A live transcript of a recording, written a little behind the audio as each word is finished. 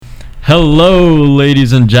Hello,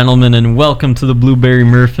 ladies and gentlemen, and welcome to the Blueberry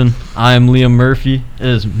Murphin. I am Liam Murphy. It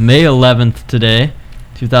is May 11th today,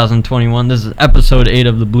 2021. This is episode 8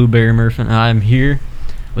 of the Blueberry Murphin. I am here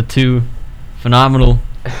with two phenomenal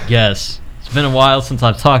guests. It's been a while since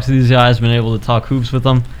I've talked to these guys, been able to talk hoops with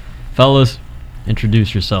them. Fellas,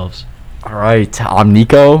 introduce yourselves. All right, I'm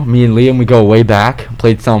Nico. Me and Liam, we go way back.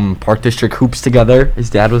 Played some Park District hoops together. His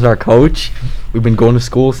dad was our coach. We've been going to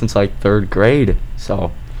school since like 3rd grade,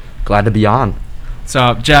 so glad to be on. What's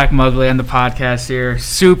up? Jack Mugley on the podcast here.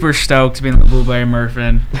 Super stoked to be in the Blueberry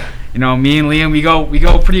Murphin. You know, me and Liam, we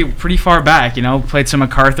go pretty far back. You know, played some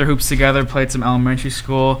MacArthur hoops together, played some elementary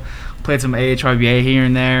school, played some AHYBA here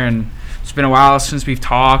and there, and it's been a while since we've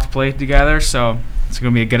played together, so it's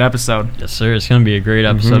going to be a good episode. Yes, sir. It's going to be a great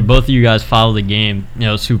episode. Mm-hmm. Both of you guys follow the game,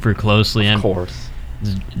 super closely. Of course.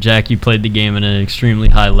 Jack, you played the game at an extremely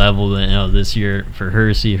high level, this year for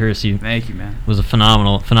Hersey. Hersey, thank you, man. Was a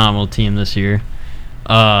phenomenal team this year.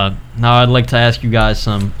 Now I'd like to ask you guys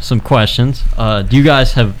some questions. Do you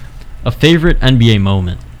guys have a favorite NBA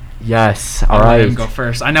moment? Yes. I'll All right. let him go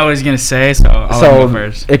first. I know what he's going to say, so I'll let him go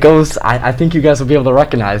first. It goes. I think you guys will be able to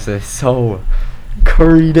recognize this. So,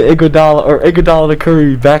 Curry to Iguodala, or Iguodala to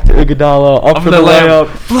Curry, back to Iguodala, up for the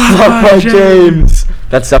layup, blocked by James.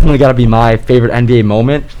 That's definitely got to be my favorite NBA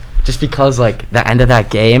moment, just because like the end of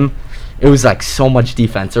that game, it was like so much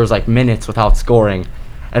defense. There was like minutes without scoring,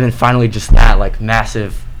 and then finally just that like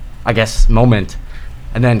massive, I guess, moment,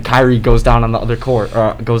 and then Kyrie goes down on the other court,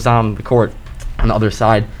 goes down the court on the other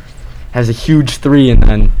side, has a huge three, and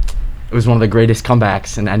then it was one of the greatest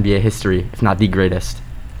comebacks in NBA history, if not the greatest.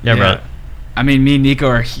 Yeah, bro. I mean, me and Nico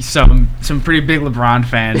are some pretty big LeBron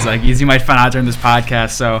fans, like as you might find out during this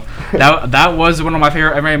podcast. So that was one of my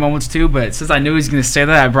favorite NBA moments too. But since I knew he was going to say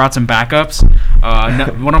that, I brought some backups.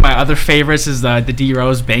 One of my other favorites is the D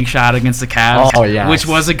Rose bank shot against the Cavs, which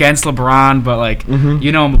was against LeBron. But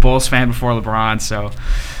I'm a Bulls fan before LeBron, so.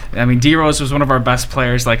 I mean, D Rose was one of our best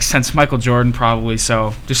players, like since Michael Jordan probably.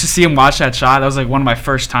 So just to see him watch that shot, that was like one of my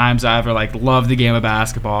first times I ever like loved the game of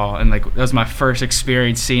basketball, and like that was my first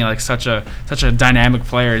experience seeing like such a dynamic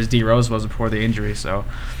player as D Rose was before the injury. So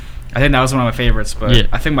I think that was one of my favorites. But yeah.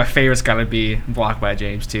 I think my favorite's got to be blocked by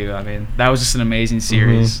James too. I mean, that was just an amazing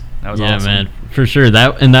series. That was awesome. Man, for sure.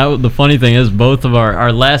 The funny thing is, both of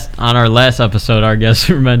our last episode, our guests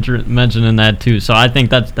were mentioning that too. So I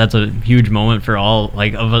think that's a huge moment for all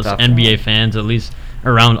of us Definitely. NBA fans, at least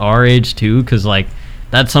around our age too, because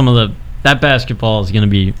that's that basketball is going to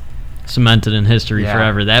be cemented in history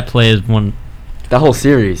forever. That play is one. That whole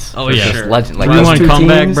series. Oh yeah, sure. Legend. Like 3-1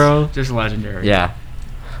 comeback, bro. Just legendary. Yeah.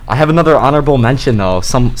 I have another honorable mention though.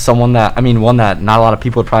 One that not a lot of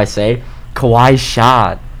people would probably say. Kawhi's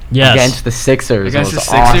shot. Yes. Against the Sixers.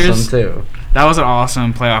 Awesome too. That was an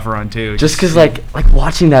awesome playoff run too. Just because like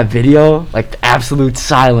watching that video, like the absolute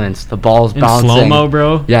silence, the ball's bouncing. In slow-mo,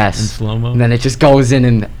 bro? Yes. In slow-mo. And then it just goes in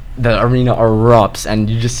and the arena erupts and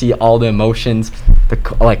you just see all the emotions,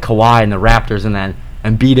 like Kawhi and the Raptors, and then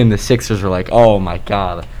Embiid and the Sixers were like, oh my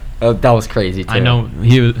God. That was crazy too. I know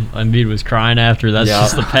Embiid was crying after. That's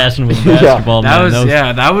just the passion with basketball.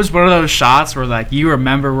 That was one of those shots where like you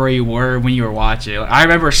remember where you were when you were watching. Like, I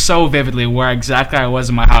remember so vividly where exactly I was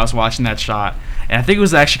in my house watching that shot, and I think it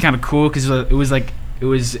was actually kind of cool because it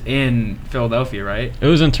was in Philadelphia, right? It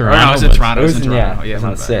was in Toronto. No, it was in Toronto. It was in Toronto. Yeah, it was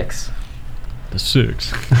on 6. The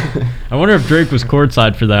 6. I wonder if Drake was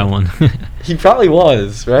courtside for that one. He probably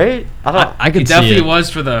was, right? I could he see definitely it.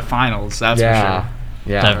 was for the finals. That's for sure.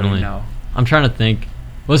 Yeah, definitely. I'm trying to think.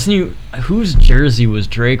 Whose jersey was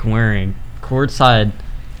Drake wearing courtside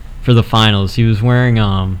for the finals? He was wearing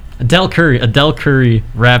Adele Curry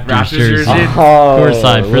Raptors jersey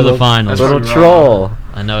courtside for the finals. Little troll.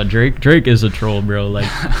 I know Drake is a troll, bro. Like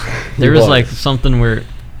there was like something where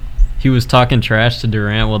he was talking trash to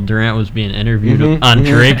Durant while Durant was being interviewed on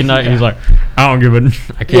Drake night. He's like, I don't give a.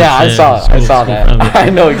 I can't I saw that. I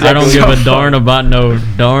know exactly. I don't give a darn about no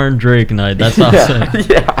darn Drake night. That's all I'm saying.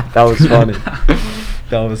 Yeah, that was funny.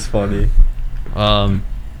 That was funny. All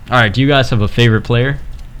right. Do you guys have a favorite player?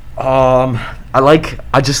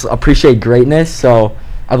 I just appreciate greatness. So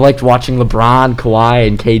I've liked watching LeBron, Kawhi,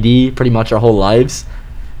 and KD pretty much our whole lives.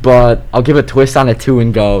 But I'll give a twist on it too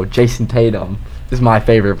and go Jason Tatum is my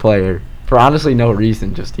favorite player for honestly no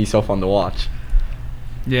reason. Just he's so fun to watch.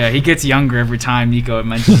 Yeah, he gets younger every time Nico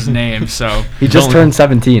mentions his name. So he just turned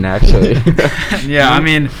 17, actually. Yeah, I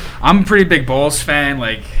mean, I'm a pretty big Bulls fan.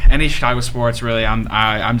 Like any Chicago sports, really,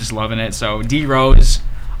 I'm just loving it. So D Rose,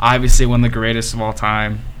 obviously one of the greatest of all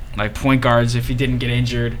time. like point guards. If he didn't get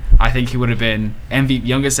injured, I think he would have been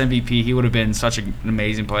youngest MVP. He would have been such an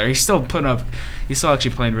amazing player. He's still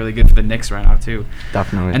actually playing really good for the Knicks right now too.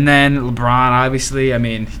 Definitely. And then LeBron, obviously, I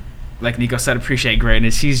mean, like Nico said, appreciate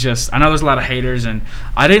greatness. I know there's a lot of haters, and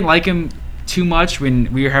I didn't like him too much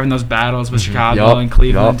when we were having those battles with Chicago and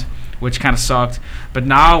Cleveland, which kind of sucked. But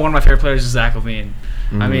now one of my favorite players is Zach LaVine.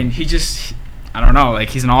 I mean, I don't know, like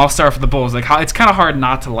he's an all-star for the Bulls. Like it's kind of hard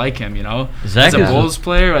not to like him, you know. Zach As a Bulls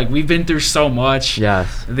player, like we've been through so much.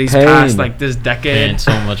 Yes. These past like this decade.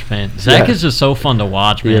 So much pain. Zach is just so fun to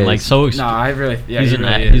watch, man. Like so. No, I really. Yeah,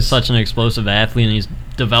 he's such an explosive athlete, and he's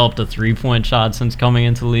developed a 3-point shot since coming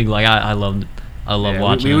into the league. Like I love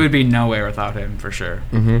watching. We would be nowhere without him for sure.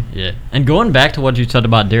 Yeah. And going back to what you said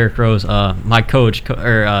about Derrick Rose, my Coach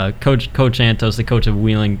Antos, the coach of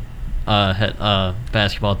Wheeling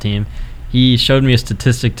basketball team, he showed me a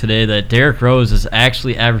statistic today that Derrick Rose is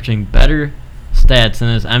actually averaging better stats in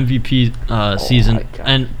his MVP season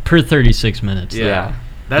and per 36 minutes. Yeah.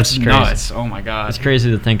 That's nuts. Oh my god. It's crazy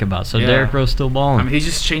to think about. So Derrick Rose still balling. I mean, he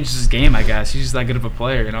just changed his game, I guess. He's just that good of a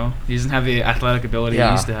player, you know. He doesn't have the athletic ability he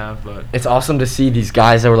used to have, but it's awesome to see these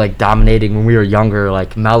guys that were like dominating when we were younger,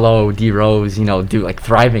 like Melo, D Rose, you know,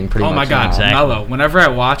 thriving pretty much. Oh my god, exactly. Melo. Whenever I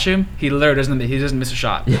watch him, he literally doesn't miss a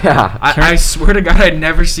shot. Yeah. I swear to God, I'd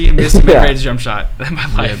never see him miss a mid-range jump shot in my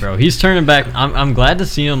life. Yeah, bro. He's turning back. I'm glad to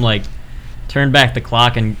see him like turn back the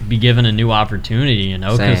clock and be given a new opportunity, you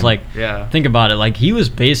know, because think about it, like he was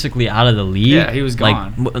basically out of the league. Yeah, he was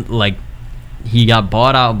gone. Like he got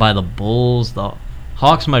bought out by the Bulls. The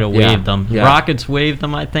Hawks might have waived them. Rockets waived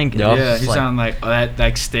them, I think. Yep. Yeah, he's on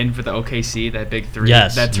that stint for the OKC, that big three.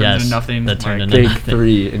 Yes, that turned into nothing. That turned into big nothing.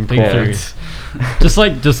 Three in quotes. just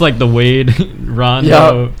like the Wade,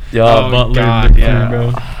 Rondo, Butler, God,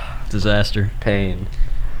 bro. Disaster. Pain.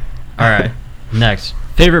 All right, next.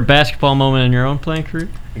 Favorite basketball moment in your own playing career?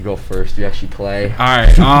 You go first. You actually play. All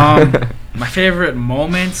right. My favorite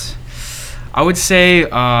moment, I would say,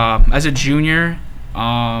 as a junior,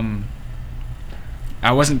 I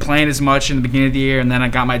wasn't playing as much in the beginning of the year, and then I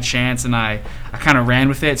got my chance, and I kind of ran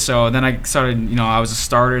with it. So then I started, you know, I was a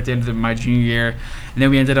starter at the end of my junior year, and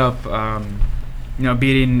then we ended up,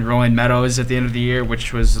 beating Rolling Meadows at the end of the year,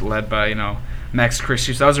 which was led by, you know, Max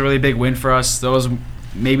Christie. So that was a really big win for us. That was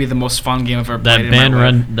maybe the most fun game I've ever played in my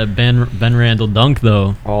life. That Ben Randall dunk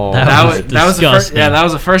though. Oh, that was disgusting. that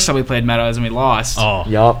was the first time we played Meadows and we lost. Oh,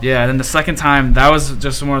 yup. Yeah, then the second time, that was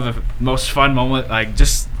just one of the most fun moments. Like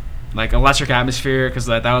just like electric atmosphere, because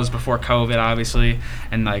that was before COVID, obviously,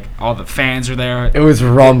 and like all the fans were there. It was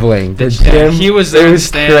rumbling. The gym. He was. It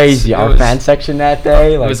was crazy. Our fan section that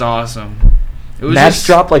day. Like, it was awesome. It was Nets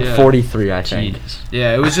dropped like 43, I think. Jeez.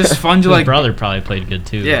 Yeah, it was just fun to like. His brother probably played good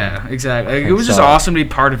too. Yeah, exactly. Like, it was just awesome to be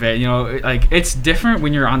part of it. You know, like it's different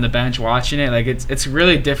when you're on the bench watching it. Like it's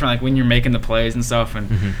really different like when you're making the plays and stuff. And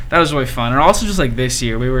that was really fun. And also just like this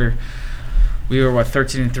year, we were what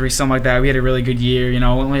 13-3, something like that. We had a really good year. You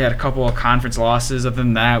know, we only had a couple of conference losses. Other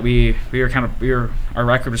than that, our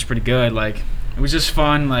record was pretty good. Like it was just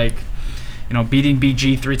fun. Like. You know, beating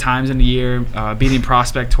BG 3 times in a year, beating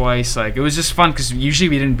Prospect twice. Like, it was just fun because usually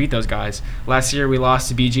we didn't beat those guys. Last year we lost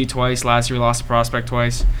to BG twice. Last year we lost to Prospect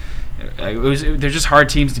twice. They're just hard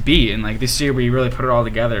teams to beat. And, like, this year we really put it all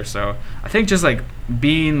together. So I think just, like,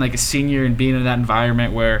 being, like, a senior and being in that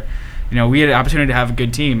environment where, you know, we had an opportunity to have a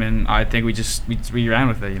good team. And I think we ran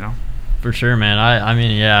with it, you know. For sure, man. I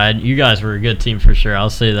mean, yeah, you guys were a good team for sure. I'll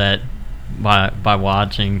say that. By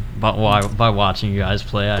watching you guys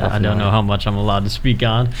play, I don't know how much I'm allowed to speak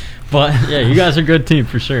on, but yeah, you guys are a good team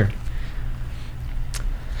for sure.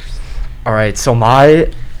 All right, so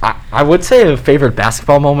I would say a favorite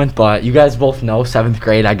basketball moment, but you guys both know 7th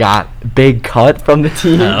grade I got big cut from the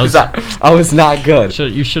team because I was not good.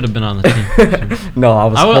 You should have been on the team. No, I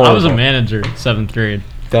was. I was a manager 7th grade.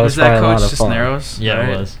 Was that Coach Cisneros? Yeah, right?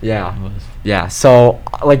 It was. Yeah. It was. Yeah, so,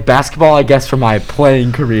 like, basketball, I guess, for my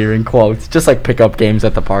playing career, in quotes, just, like, pick-up games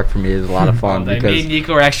at the park for me is a lot of fun. Me and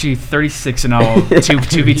Nico are actually 36-0,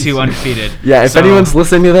 2v2 undefeated. Yeah, if anyone's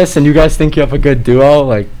listening to this and you guys think you have a good duo,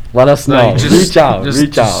 like, let us know. Like, reach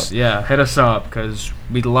out. Yeah, hit us up, because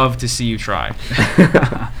we'd love to see you try.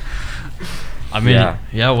 I mean,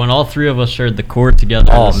 yeah, when all 3 of us shared the court together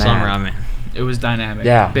this summer, I mean. It was dynamic.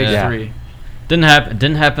 Yeah. Big 3. Didn't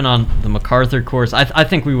happen on the MacArthur course. I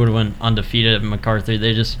think we would have went undefeated at MacArthur.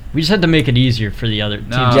 We just had to make it easier for the other teams.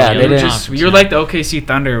 Yeah, you're like the OKC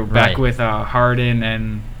Thunder back with Harden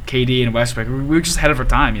and KD and Westbrook. We were just ahead of our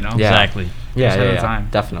time, you know. Yeah. Exactly. Yeah,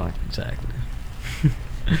 definitely. Exactly.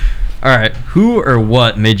 All right, who or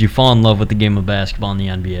what made you fall in love with the game of basketball in the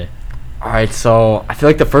NBA? All right, so I feel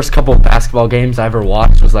like the first couple of basketball games I ever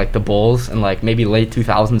watched was like the Bulls and like maybe late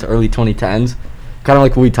 2000s, early 2010s. Kind of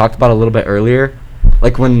like what we talked about a little bit earlier.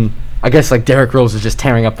 Like when, I guess, like Derrick Rose was just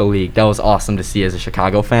tearing up the league. That was awesome to see as a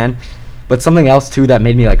Chicago fan. But something else, too, that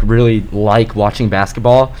made me like really like watching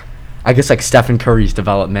basketball, I guess like Stephen Curry's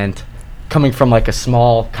development. Coming from like a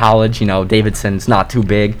small college, Davidson's not too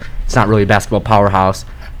big. It's not really a basketball powerhouse.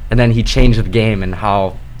 And then he changed the game and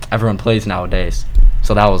how everyone plays nowadays.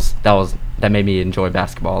 So that made me enjoy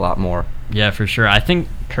basketball a lot more. Yeah, for sure. I think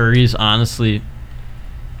Curry's honestly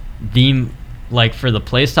for the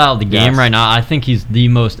play style of the game right now, I think he's the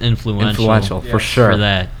most influential for sure. For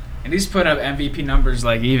that. And he's put up MVP numbers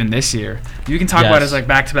like even this year. You can talk about his like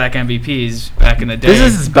back-to-back MVPs back in the day.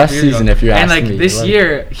 This is his best season, if you ask me. And like this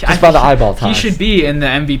year, just by the eyeball test, he should be in the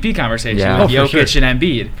MVP conversation with Jokic and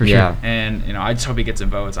Embiid. For sure. And I just hope he gets some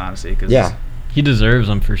votes, honestly, because he deserves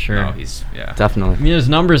them for sure. No, definitely. I mean, his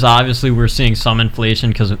numbers, obviously, we're seeing some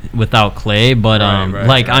inflation because without Clay, but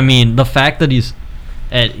I mean, the fact that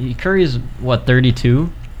Curry's what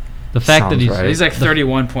 32. The fact Sounds that he's like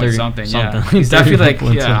 31 point something. Yeah, he's definitely like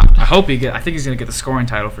I think he's gonna get the scoring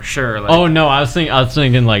title for sure. Like, oh no, I was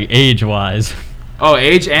thinking like age wise. Oh,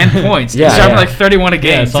 age and points. He's dropping like 31 a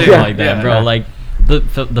game. Something like that, bro. Like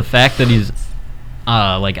the fact that he's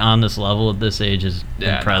like on this level at this age is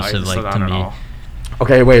impressive. To me.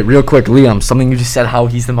 Okay, wait, real quick, Liam. Something you just said, how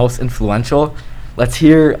he's the most influential. Let's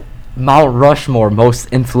hear Mount Rushmore most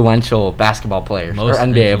influential basketball players or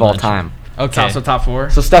NBA of all time. Okay, so top 4.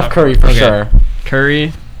 So Steph Curry for sure.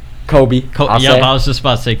 Curry, Kobe. I was just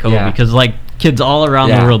about to say Kobe because like kids all around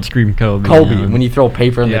the world scream Kobe. When you throw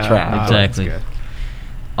paper in the trash. Exactly.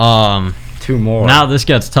 Two more. Now this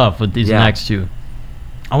gets tough with these next two.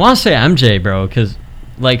 I want to say MJ, bro, because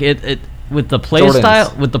like it with the play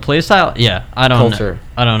style. Yeah, I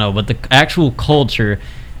don't know, but the actual culture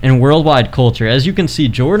and worldwide culture, as you can see,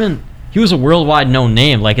 Jordan. He was a worldwide known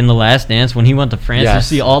name. Like in The Last Dance, when he went to France, you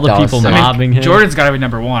see all the people mobbing him. Jordan's got to be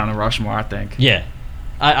number 1 on the Rushmore, I think. Yeah,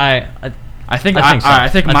 I think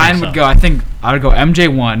mine would go. I would go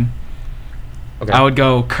MJ 1. Okay. I would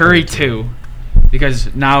go Curry 2,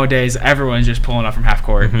 because nowadays everyone's just pulling up from half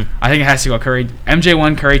court. Mm-hmm. I think it has to go Curry. MJ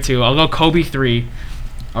 1, Curry 2. I'll go Kobe 3.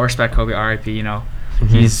 I respect Kobe, R.I.P. Mm-hmm.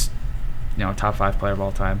 He's top 5 player of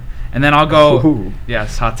all time. And then I'll go.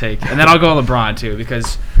 Yes, hot take. And then I'll go LeBron too,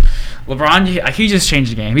 because LeBron, he just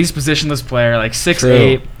changed the game. He's a positionless player, like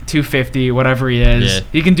 6'8", 250, whatever he is. Yeah.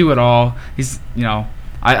 He can do it all. He's,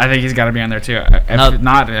 I think he's got to be on there too. If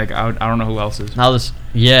not, like I don't know who else is. Now if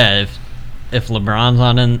LeBron's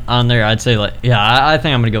on there, I'd say I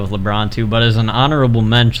think I'm gonna go with LeBron too. But as an honorable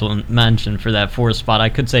mention for that 4th spot, I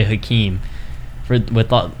could say Hakeem, with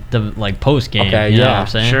the post game. Okay, you know what I'm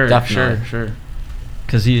saying? Sure.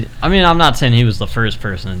 Because I'm not saying he was the first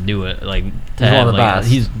person to do it. Like,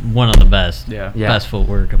 he's one of the best. Yeah. Best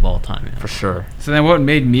footwork of all time. Yeah. For sure. So then, what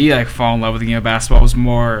made me fall in love with the game of basketball was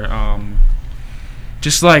more,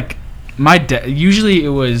 just like my dad. Usually, it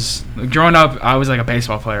was growing up. I was like a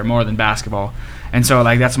baseball player more than basketball, and so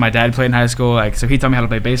that's what my dad played in high school. Like, so he taught me how to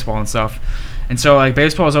play baseball and stuff. And so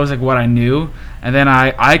baseball was always what I knew, and then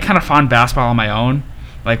I kind of found basketball on my own,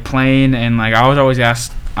 like playing, and I would always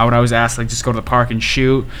ask just go to the park and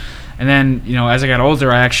shoot. And then as I got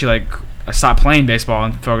older, I actually I stopped playing baseball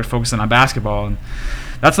and focusing on basketball, and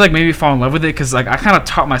that's made me fall in love with it, because I kind of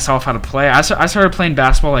taught myself how to play. I started playing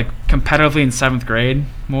basketball competitively in 7th grade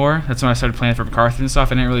more. That's when I started playing for MacArthur and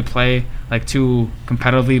stuff. I didn't really play too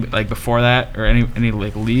competitively before that, or any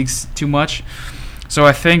leagues too much. So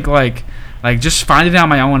I think just finding it on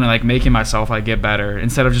my own and making myself get better,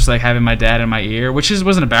 instead of just having my dad in my ear, which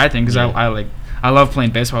wasn't a bad thing, because I love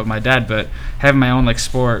playing baseball with my dad, but having my own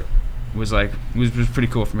sport was was pretty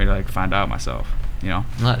cool for me to find out myself.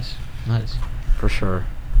 Nice. For sure.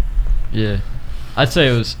 Yeah, I'd say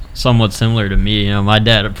it was somewhat similar to me. My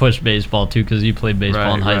dad pushed baseball too, because he played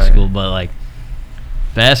baseball in high school. But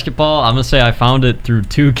basketball, I'm gonna say I found it through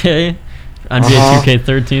 2K, NBA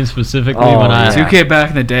 2K13 specifically. When 2K back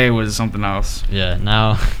in the day was something else. Yeah,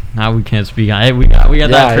 now we can't speak on. Hey, we got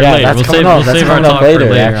that for later. We'll save our talk for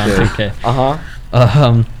later on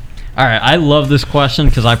 2K. All right, I love this question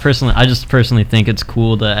because I just personally think it's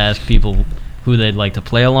cool to ask people who they'd like to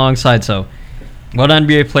play alongside. So, what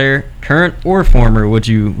NBA player, current or former, would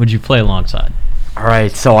you play alongside? All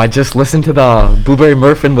right, so I just listened to the Blueberry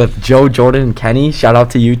Murphin with Joe, Jordan, and Kenny. Shout out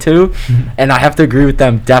to you two. And I have to agree with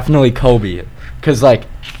them, definitely Kobe. Because,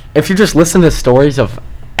 if you just listen to stories of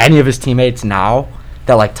any of his teammates now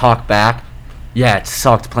that, talk back, yeah, it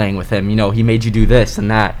sucked playing with him. He made you do this and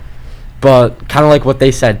that. But kind of what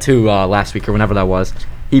they said, too, last week or whenever that was,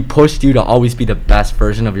 he pushed you to always be the best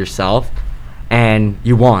version of yourself, and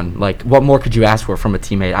you won. Like, what more could you ask for from a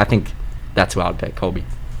teammate? I think that's who I would pick, Kobe.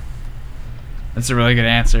 That's a really good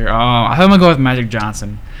answer. I think I'm gonna go with Magic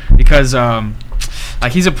Johnson because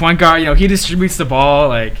like he's a point guard. You know, he distributes the ball.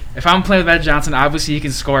 Like if I'm playing with Magic Johnson, obviously he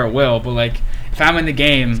can score at will. But like if I'm in the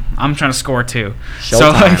game, I'm trying to score too. So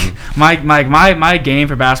like my game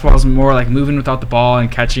for basketball is more like moving without the ball and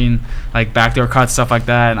catching like backdoor cuts, stuff like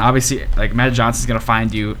that. And obviously like Magic Johnson's gonna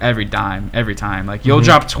find you every time. Like you'll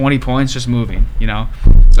drop 20 points just moving. You know.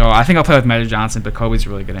 So I think I'll play with Magic Johnson, but Kobe's a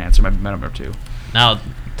really good answer. My number 2. Now,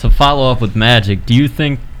 to follow up with Magic, do you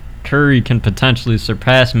think Curry can potentially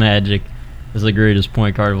surpass Magic as the greatest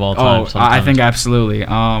point guard of all time? I think absolutely.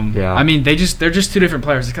 Yeah. I mean, they're just two different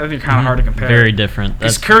players. I think they're kind of hard to compare. Very different.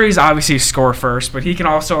 Because Curry's obviously a score first, but he can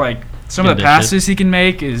also like some of the passes he can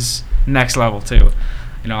make is next level too.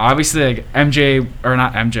 You know, obviously like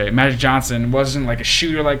Magic Johnson wasn't like a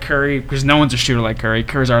shooter like Curry because no one's a shooter like Curry.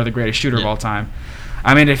 Curry's already the greatest shooter of all time.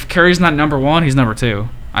 I mean, if Curry's not number 1, he's number 2.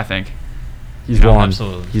 I think. He's won.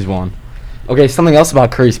 Absolutely. He's won. Okay, something else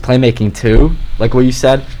about Curry's playmaking too, like what you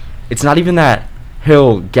said, it's not even that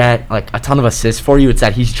he'll get like a ton of assists for you, it's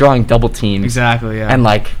that he's drawing double teams. Exactly, yeah. And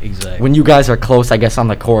like when you guys are close, I guess, on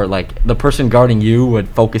the court, like the person guarding you would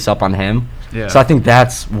focus up on him. Yeah. So I think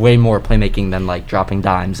that's way more playmaking than like dropping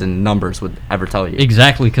dimes and numbers would ever tell you.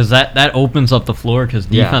 Exactly, because that opens up the floor because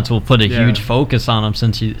defense will put a huge focus on him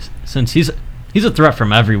since he's a threat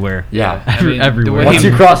from everywhere. Yeah, everywhere. Once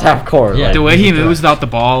you cross half court, yeah, the way he moves without the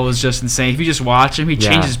ball was just insane. If you just watch him, he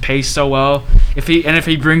changes his pace so well. If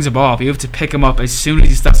he brings a ball, you have to pick him up as soon as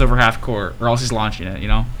he steps over half court, or else he's launching it. You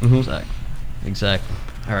know. Mm-hmm. Exactly.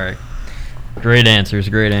 All right. Great answers,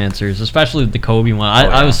 especially with the Kobe one.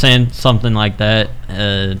 I was saying something like that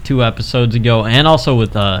 2 episodes ago, and also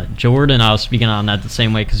with Jordan, I was speaking on that the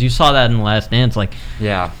same way because you saw that in the Last Dance. Like,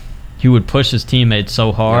 he would push his teammates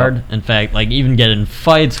so hard. Yep. In fact, like even get in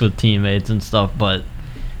fights with teammates and stuff, but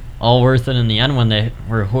all worth it in the end when they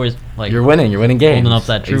were like you're winning games, holding up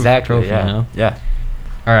that trophy. Yeah. You know? Yeah.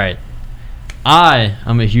 All right.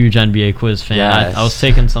 I'm a huge NBA quiz fan. Yes. I was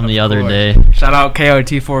taking some the other day. Shout out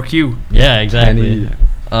KOT4Q. Yeah, exactly.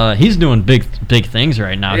 He's doing big things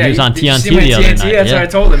right now. Yeah, he was on TNT the other night. That's what I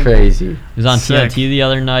told him. Crazy. He was on TNT the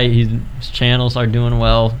other night. His channels are doing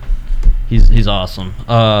well. He's awesome.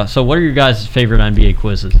 So what are your guys' favorite NBA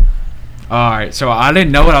quizzes? All right. So I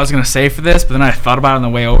didn't know what I was gonna say for this, but then I thought about it on the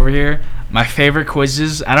way over here. My favorite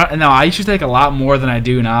quizzes. I used to take a lot more than I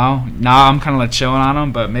do now. Now I'm kind of like chilling on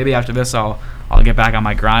them, but maybe after this I'll get back on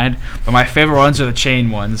my grind. But my favorite ones are the chain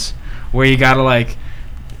ones, where you gotta like,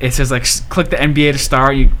 it says like click the NBA to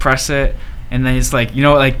start. You press it, and then it's like, you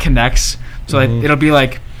know, it like connects. So like it'll be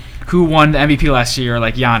like who won the MVP last year,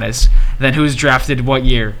 like Giannis. Then who's drafted what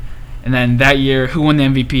year. And then that year, who won the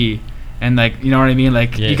MVP? And, like, you know what I mean?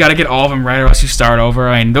 Like, you got to get all of them right or else you start over.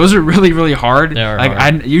 I mean, those are really, really hard. They are like,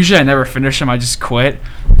 hard. I never finish them. I just quit.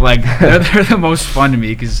 Like, they're the most fun to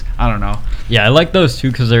me because, I don't know. Yeah, I like those, too,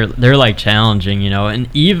 because they're like, challenging, you know? And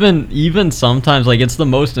even sometimes, like, it's the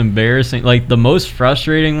most embarrassing, like, the most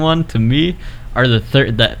frustrating one to me are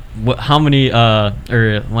how many,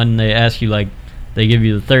 or when they ask you, like, they give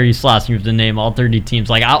you the 30 slots and you have to name all 30 teams.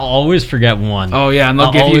 Like, I'll always forget one. Oh, yeah, and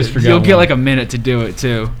you'll get like a minute to do it,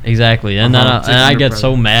 too. Exactly, and then I get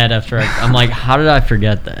so mad after I'm like, how did I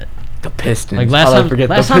forget that? The Pistons. Like, last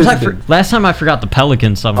time I forgot the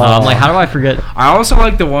Pelicans somehow. I'm like, how do I forget? I also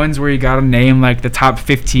like the ones where you got to name, like, the top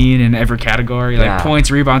 15 in every category. Like,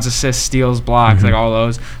 points, rebounds, assists, steals, blocks, like, all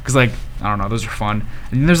those. Because, like, I don't know, those are fun.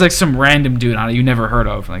 And then there's, like, some random dude on it you never heard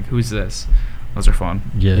of. Like, who's this? Those are fun.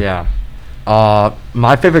 Yeah.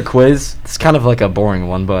 My favorite quiz, it's kind of like a boring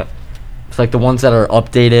one, but it's like the ones that are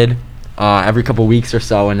updated every couple weeks or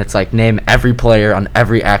so, and it's like name every player on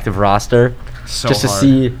every active roster so just hard. To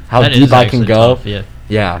see how that deep I can go. Tough, yeah.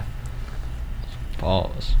 Yeah.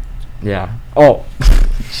 Pause. Yeah. Oh,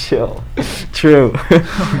 chill. True.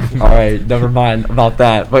 All right, never mind about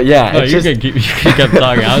that. But yeah, no, you kept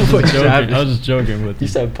talking. I was just joking. I was just joking with you.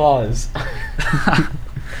 You said pause.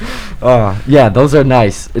 Yeah, those are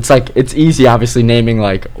nice. It's like, it's easy, obviously, naming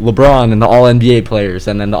like LeBron and the All-NBA players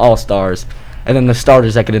and then the All-Stars and then the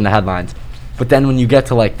starters that get in the headlines. But then when you get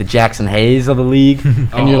to like the Jackson Hayes of the league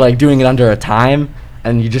and you're like doing it under a time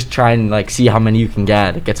and you just try and like see how many you can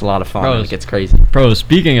get, it gets a lot of fun. It gets crazy. Bro,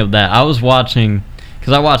 speaking of that, I was watching,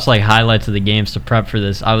 because I watched like highlights of the games to prep for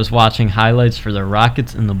this. I was watching highlights for the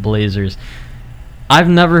Rockets and the Blazers. I've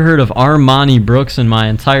never heard of Armani Brooks in my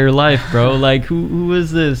entire life, bro. Like, who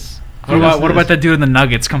is this? What about that dude in the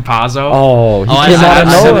Nuggets, Campazzo? Oh, he came out of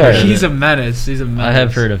nowhere. He's a menace. I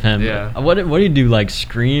have heard of him. Yeah. What do you do? Like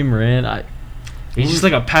scream, rant? He's just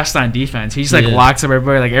like a pest on defense. He just like Yeah. locks up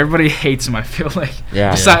everybody. Like everybody hates him. I feel like.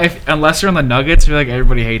 Yeah. Just unless you're on the Nuggets, I feel like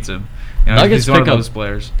everybody hates him. You know, Nuggets he's one of pick up- those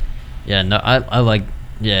players. Yeah, no, I like.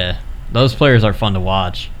 Yeah, those players are fun to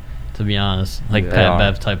watch. To be honest, like They Pat are.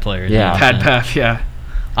 Bev type players. Yeah. Pat Bev, yeah.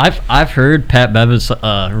 I've heard Pat Bev is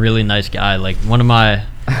a really nice guy. Like one of my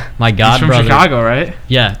He's god from brother. Chicago, right?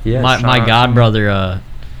 Yeah, Yes. my Shout out god to him. brother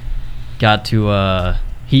got to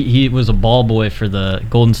he was a ball boy for the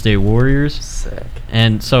Golden State Warriors, Sick.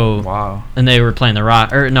 and so Wow. and they were playing the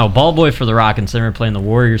Rock or no ball boy for the Rockets. They were playing the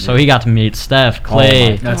Warriors, so he got to meet Steph,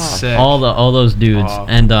 Clay, my That's gosh. sick. all those dudes. Wow.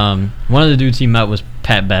 And one of the dudes he met was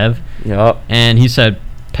Pat Bev, Yup. and he said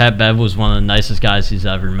Pat Bev was one of the nicest guys he's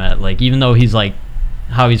ever met. Like even though he's like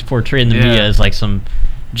how he's portrayed in the Yeah. media as like some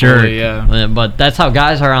jerk, Bully, yeah. but that's how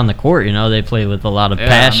guys are on the court. You know, they play with a lot of Yeah,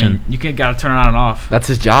 passion. I mean, you can gotta turn it on and off. That's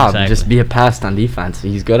his job. Exactly. Just be a pest on defense.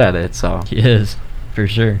 He's good at it. So He is, for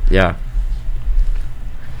sure. yeah.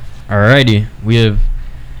 Alrighty,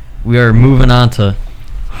 we are moving on to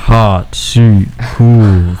hot seat,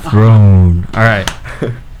 cool throne. All right,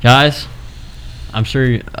 guys, I'm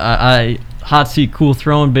sure I hot seat, cool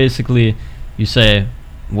throne. Basically, you say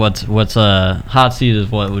what's a hot seat is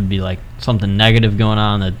what would be like something negative going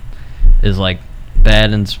on that is like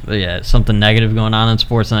bad and something negative going on in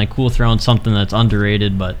sports, and then cool throne something that's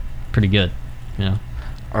underrated but pretty good. You know.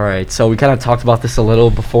 All right. So we kind of talked about this a little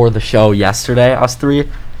before the show yesterday. Us three.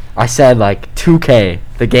 I said like 2K,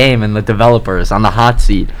 the game, and the developers on the hot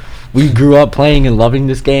seat. We grew up playing and loving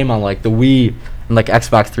this game on like the Wii and like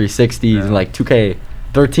Xbox 360s and like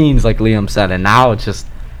 2K13s, like Liam said. And now it's just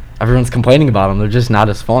everyone's complaining about them. They're just not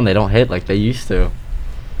as fun. They don't hit like they used to.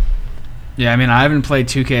 Yeah, I mean, I haven't played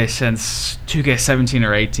 2K since 2K17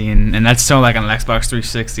 or 18, and that's still like on an Xbox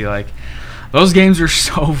 360. Like, those games are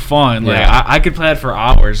so fun. Like, Yeah. I could play that for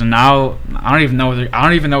hours, and now I don't even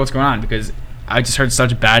know what's going on because I just heard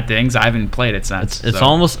such bad things. I haven't played it since. It's so.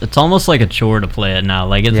 almost like a chore to play it now.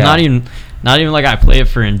 Like it's Yeah. not even like I play it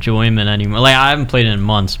for enjoyment anymore. Like I haven't played it in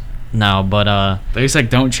months now, but They just like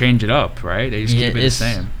don't change it up, right? They just yeah, keep it the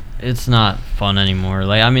same. it's not fun anymore.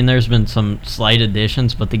 Like I mean, there's been some slight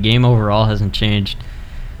additions, but the game overall hasn't changed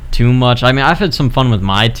too much. I mean, I've had some fun with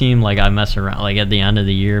my team. Like I mess around like at the end of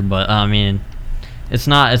the year, but I mean, it's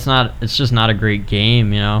just not a great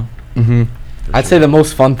game, you know. Mm-hmm. I'd say the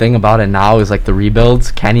most fun thing about it now is like the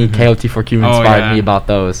rebuilds. Kenny KOT4Q Oh, inspired yeah. me about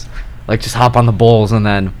those. Like just hop on the Bulls and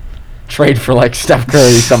then trade for like Steph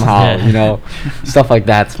Curry somehow. Yeah. You know, stuff like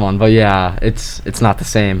that's fun. But yeah, it's not the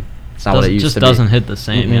same. It's not what it used Just to doesn't be. hit the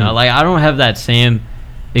same, you Mm-mm. know. Like I don't have that same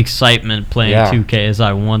excitement playing Yeah. 2K as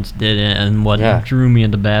I once did, and what Yeah. drew me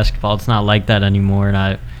into basketball. It's not like that anymore, and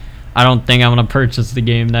I don't think I'm gonna purchase the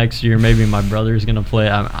game next year. Maybe my brother's gonna play.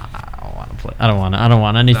 I don't want to play. I don't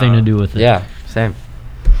want anything No. to do with it. Yeah, same.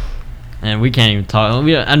 And we can't even talk.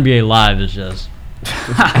 NBA Live is just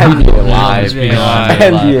NBA Live. NBA Live.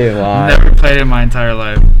 NBA Live. Never played it in my entire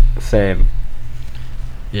life. Same.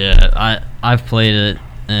 yeah. I've played it,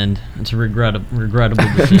 and it's a regrettable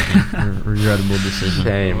decision. Regrettable decision.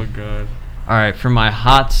 Same. Oh god. All right, for my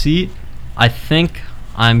hot seat, I think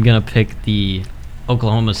I'm gonna pick the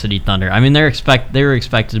Oklahoma City Thunder. I mean, they were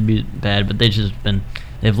expected to be bad, but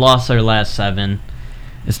they've lost their last 7.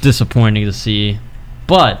 It's disappointing to see,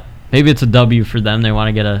 but maybe it's a W for them. They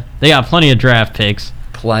got plenty of draft picks,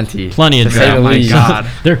 Plenty. of To say draft the picks. least. God.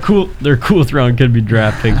 Their cool throne could be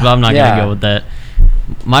draft picks, but I'm not Yeah. gonna go with that.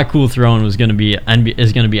 My cool throne is gonna be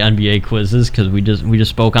NBA quizzes because we just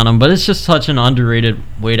spoke on them, but it's just such an underrated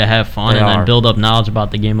way to have fun They and are. then build up knowledge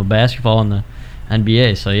about the game of basketball and the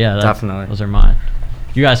NBA. So yeah, Definitely. those are mine.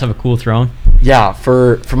 You guys have a cool throne? Yeah,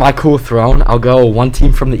 for my cool throne, I'll go one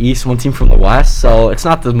team from the East, one team from the West. So it's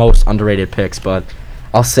not the most underrated picks, but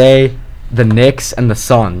I'll say the Knicks and the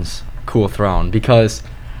Suns cool throne because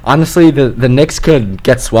honestly, the Knicks could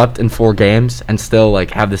get swept in 4 games and still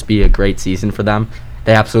like have this be a great season for them.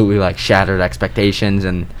 They absolutely like shattered expectations,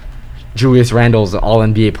 and Julius Randle's an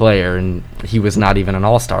All-NBA player, and he was not even an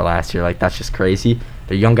All-Star last year. Like that's just crazy.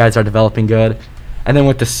 Their young guys are developing good. And then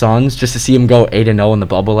with the Suns, just to see them go 8-0 in the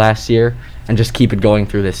bubble last year and just keep it going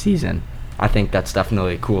through this season, I think that's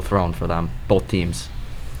definitely a cool throne for them, both teams.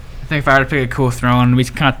 I think if I were to pick a cool throne, we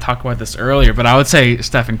kind of talked about this earlier, but I would say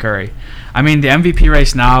Stephen Curry. I mean, the MVP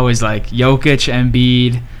race now is like Jokic,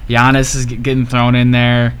 Embiid, Giannis is getting thrown in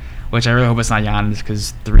there, which I really hope it's not Giannis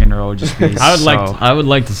because 3 in a row would just be. I would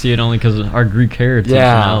like to see it only because of our Greek heritage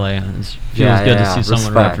Yeah. in LA. It feels Yeah, good yeah, to see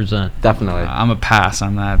someone respect. represent. Definitely. I'm a pass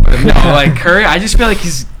on that. But no, like Curry, I just feel like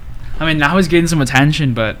now he's getting some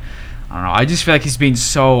attention, but I don't know. I just feel like he's being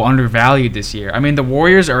so undervalued this year. I mean, the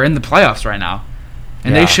Warriors are in the playoffs right now.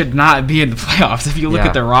 and they should not be in the playoffs. If you look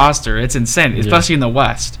at their roster, it's insane, especially in the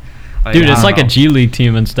West. Like, dude, it's like a G League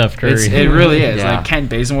team and Steph Curry. It really is. Like Kent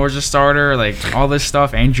Bazemore's a starter. Like all this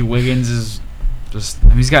stuff. Andrew Wiggins is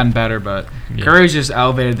he's gotten better, but Curry's just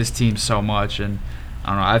elevated this team so much, and I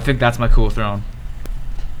don't know. I think that's my cool throne.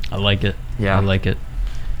 I like it. Yeah, I like it.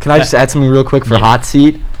 Can I just add something real quick for hot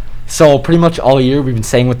seat? So pretty much all year we've been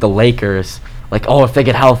saying with the Lakers, like, oh, if they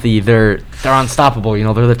get healthy, they're unstoppable. You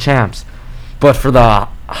know, they're the champs. But for the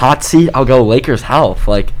hot seat, I'll go Lakers health.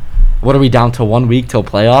 Like, what are we down to 1 week till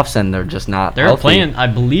playoffs, and they're just not. They're healthy. playing. I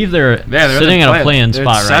believe they're sitting at a play-in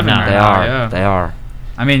spot right now. They are.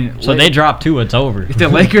 I mean, so they drop 2, it's over. If the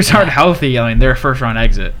Lakers aren't healthy, I mean, they're a first-round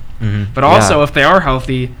exit. Mm-hmm. But also, if they are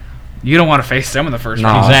healthy, you don't want to face them in the first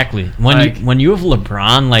round. Exactly. When you have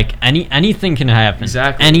LeBron, like anything can happen.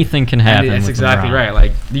 Exactly. Anything can happen. That's exactly LeBron. right.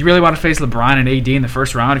 Like, do you really want to face LeBron and AD in the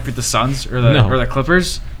first round if you're the Suns or the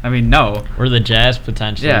Clippers? I mean, no. Or the Jazz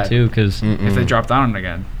potentially too, because if they drop down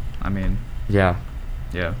again, I mean. Yeah,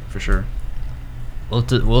 for sure. We'll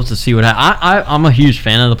have to see what happens. I'm a huge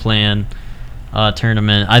fan of the play-in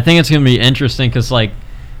tournament. I think it's gonna be interesting because like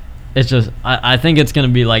it's just I think it's gonna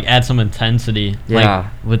be like add some intensity. Like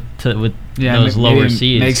with those lower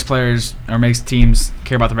seeds. Makes teams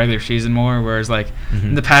care about the regular season more. Whereas like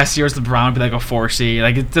in the past years, LeBron would be like a 4 seed.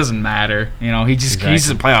 Like it doesn't matter. You know, he's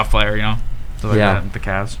just a playoff player. You know, so like that, the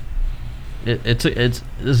Cavs. This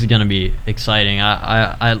is gonna be exciting.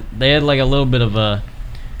 They had like a little bit of a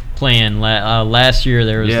plan last year.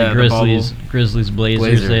 There was the Grizzlies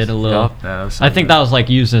Blazers. They had a little. I think that was like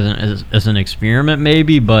used as an experiment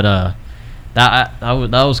maybe, but that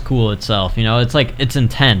was cool itself. You know, it's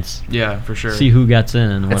intense. Yeah, for sure. See who gets in.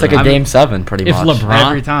 And it's like a game 7 pretty much.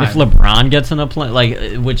 Every time. If LeBron gets in a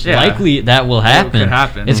play, which likely that will happen. It could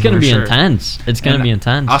happen. It's gonna be intense. It's gonna be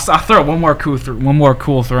intense. I'll throw one more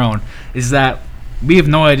cool throne. Is that we have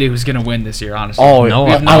no idea who's gonna win this year, honestly. Oh no,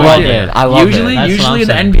 I love it. I love it. Usually in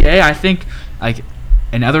the NBA, I think like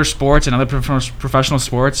in other sports and other professional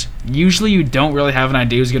sports, usually you don't really have an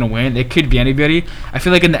idea who's gonna win. It could be anybody. I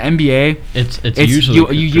feel like in the NBA, it's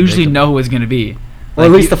usually you usually know who it's gonna be. Well,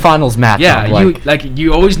 at least the finals match. Yeah,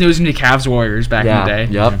 you always knew it was gonna be Cavs Warriors back in the day.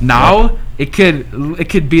 Yep. Now it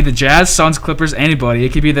could be the Jazz, Suns, Clippers, anybody.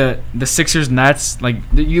 It could be the Sixers, Nets. Like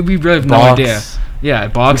we really have no idea. Yeah,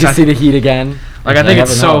 Bucks. We can see the Heat again. Like I think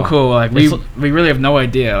it's so cool. Like we really have no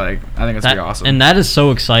idea. Like I think it's pretty awesome. And that is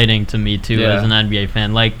so exciting to me too as an NBA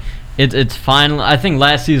fan. Like it's fine. I think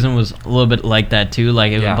last season was a little bit like that too.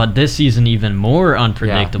 But this season even more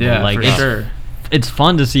unpredictable. Yeah, for sure. It's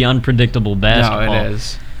fun to see unpredictable basketball. No, it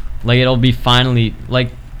is. Like it'll be finally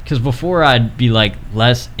like. Because before I'd be like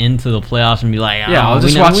less into the playoffs and be like,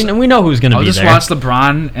 we know who's gonna be there. I'll just watch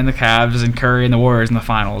LeBron and the Cavs and Curry and the Warriors in the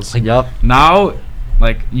finals. Yep. Now,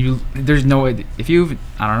 like there's no I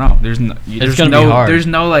don't know. There's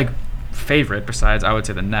no like favorite besides I would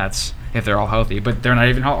say the Nets if they're all healthy, but they're not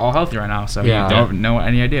even all healthy right now, so you don't know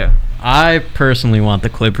any idea. I personally want the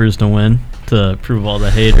Clippers to win to prove all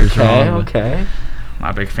the haters wrong. Okay. I'm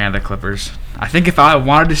not a big fan of the Clippers. I think if I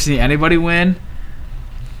wanted to see anybody win,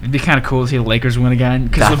 it'd be kind of cool to see the Lakers win again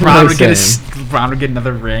because LeBron would get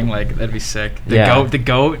another ring. Like that'd be sick. The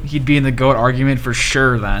goat, he'd be in the goat argument for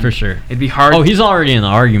sure. Then for sure, it'd be hard. Oh, he's already in the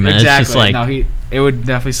argument. Exactly. It's just like it would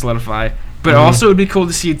definitely solidify. But also, it'd be cool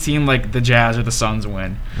to see a team like the Jazz or the Suns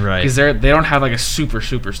win, right? Because they don't have like a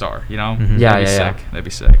superstar, you know. Mm-hmm. That'd be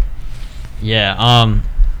sick. Yeah.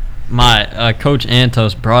 My coach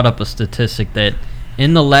Antos brought up a statistic that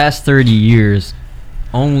in the last 30 years.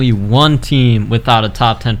 Only one team without a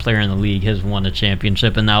top 10 player in the league has won a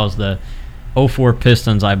championship, and that was the 04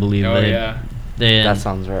 Pistons, I believe. That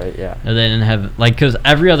sounds right, yeah. They didn't have, because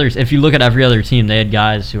if you look at every other team, they had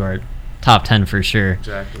guys who are top 10 for sure.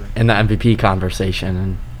 Exactly. In the MVP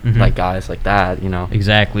conversation, and guys like that, you know.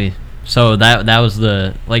 Exactly. So that was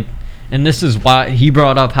and this is why he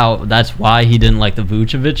brought up that's why he didn't like the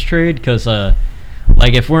Vucevic trade, because,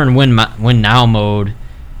 if we're in win now mode,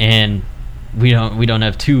 and we don't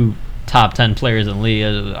have 2 top 10 players in the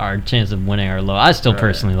league, our chance of winning are low. I still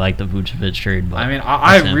personally like the Vucevic trade, but I mean,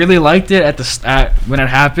 I really liked it when it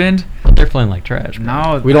happened. But they're playing like trash.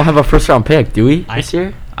 No, we don't have a first round pick, do we? This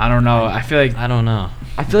year? I don't know. I don't know.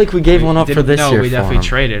 I feel like we gave one up for this year. No, we definitely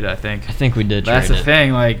traded. I think we did. But that's the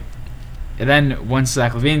thing. And then once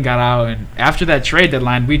Zach LaVine got out, and after that trade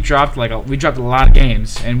deadline, we dropped a lot of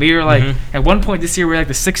games, and we were at one point this year we were like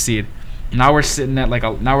the 6th seed. Now we're sitting at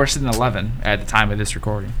 11 at the time of this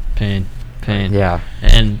recording. Pain. Yeah.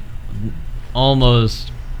 And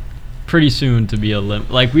almost pretty soon to be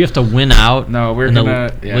we have to win out. No,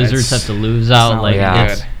 Wizards have to lose out.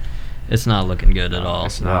 It's it's not looking good at all.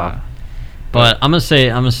 It's not. But I'm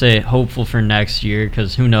gonna say hopeful for next year,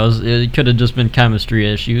 because who knows? It could have just been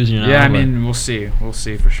chemistry issues, you know. Yeah, I but- mean, we'll see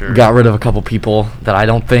for sure. Got rid of a couple people that I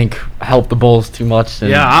don't think helped the Bulls too much.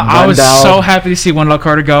 Yeah, I was so happy to see Wendell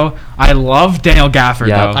Carter go. I love Daniel Gafford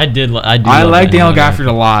Yeah. though. I like Daniel Gafford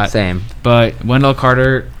a lot. Same. But Wendell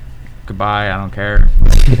Carter, goodbye. I don't care.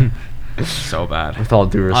 So bad. With all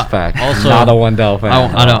due respect, also, not a Wendell fan.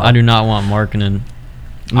 I do not want Markkanen.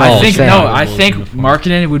 I think same. I think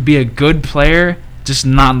Markkanen would be a good player, just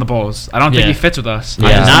not in the Bulls. I don't think he fits with us. Yeah,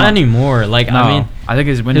 I just not don't. anymore. Like, No, I mean, I think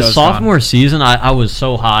his window's his sophomore season, I was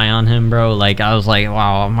so high on him, bro. Like, I was like,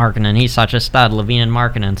 wow, Markkanen, he's such a stud. Levine and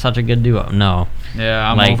Markkanen, such a good duo. No. gone.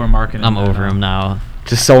 Yeah, I'm Like, over Markkanen. I'm over him now.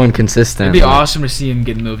 Just so inconsistent. It'd be awesome to see him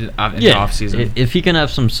get moved in the offseason. If he can have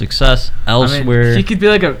some success I elsewhere. mean, he could be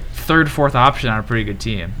like a third, fourth option on a pretty good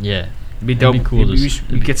team. Yeah. It'd be It'd dope. be cool to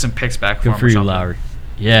We get some picks back for Good him for or you, something. Lowry.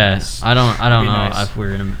 Yeah, Yes. I don't That'd be know nice. if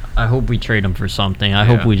we're gonna. I hope we trade him for something. I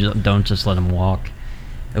hope Yeah. we don't just let him walk.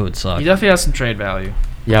 It would suck. He definitely has some trade value.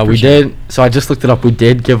 Yeah, For we sure. did. So I just looked it up. We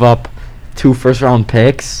did give up 2 first-round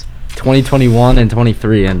picks, 2021 and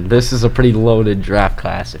 23, and this is a pretty loaded draft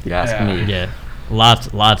class, if you ask Yeah. me. Yeah, lots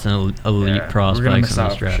of elite Yeah, prospects we're gonna miss in out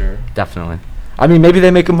this for draft. sure. Definitely. I mean, maybe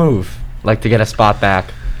they make a move, like to get a spot back.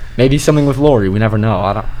 Maybe something with Laurie. We never know.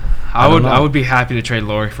 I don't know. I would be happy to trade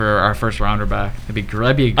Laurie for our first rounder back. It'd be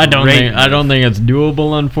great. I don't think it's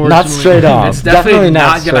doable, unfortunately. Not straight up. It's definitely Definitely not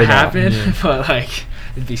not gonna straight up. happen. Yeah. But like,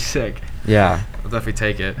 it'd be sick. Yeah. I'll definitely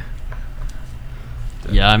take it.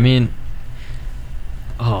 Yeah, I mean,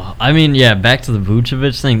 yeah. Back to the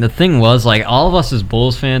Vucevic thing. The thing was, like, all of us as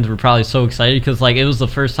Bulls fans were probably so excited because, like, it was the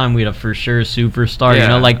first time we had a for sure superstar. Yeah, You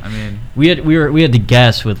know, like I mean, we had to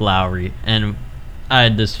guess with Lowry, and I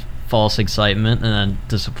had this false excitement and then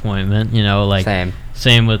disappointment. You know, like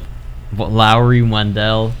same with Lowry,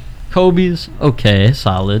 Wendell, Kobe's okay,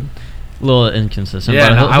 solid, a little inconsistent. Yeah,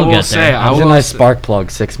 but no, he'll I will get say, there. I He's a will nice say- spark plug,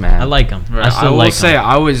 6-man. I like him. right, I still will like say him.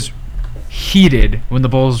 I was heated when the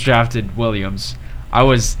Bulls drafted Williams. I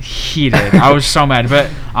was heated. I was so mad. But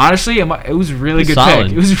honestly, it was a really He's good solid.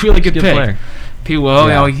 pick. It was a really good He's a pick. player. P. Will,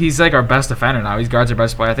 Yeah. he's like our best defender now. He's guards our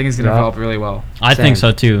best player. I think he's gonna Yeah. develop really well. I think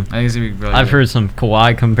so too. I think he's gonna be really. I've good. heard some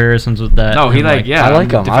Kawhi comparisons with that. No, he and, like yeah. I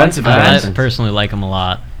like him. Defensive I like end. I personally like him a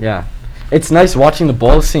lot. Yeah. It's nice watching the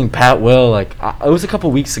Bulls, seeing Pat Will. Like, it was a couple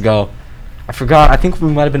weeks ago. I forgot. I think we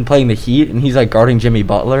might have been playing the Heat, and he's like guarding Jimmy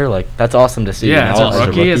Butler. Like, that's awesome to see. Yeah, you as know,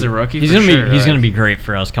 a rookie. He's for gonna sure, be he's like- gonna be great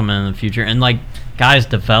for us coming in the future, and like guys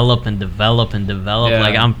develop and develop and develop. Yeah.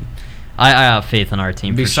 Like I have faith in our team.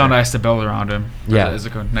 It'd be for so sure. nice to build around him. Yeah. It's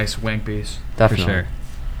like a nice wing piece. For Definitely. sure.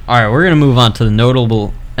 All right, we're gonna move on to the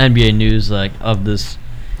notable NBA news like of this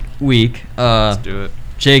week. Let's do it.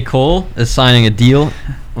 J. Cole is signing a deal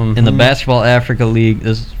in the Mhm. Basketball Africa League.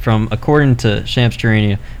 This is from according to Shams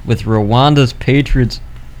Charania with Rwanda's Patriots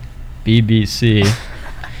BBC.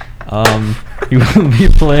 He will be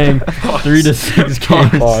playing 3 to 6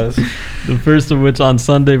 games. Pause. The first of which on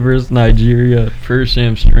Sunday versus Nigeria per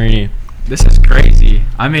Shams Charania. This is crazy.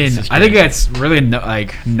 I mean, This is I think crazy. it's really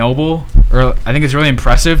noble, or I think it's really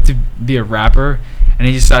impressive to be a rapper, and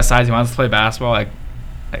he just decides he wants to play basketball.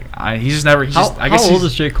 He's just never. I guess how old he's-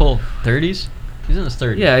 is J. Cole? 30s? He's in his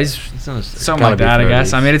 30s. Yeah, he's He's in his 30s. something Gotta like be that. I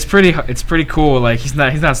guess. 30s. I mean, it's pretty cool. Like he's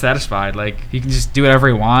not satisfied. Like he can just do whatever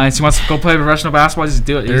he wants. He wants to go play professional basketball. Just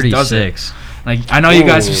do it. He just does it. 36. Like I know you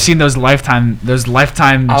guys have Ooh. seen those lifetime I was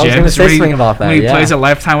gyms gonna say when he, something about that, when he yeah. plays at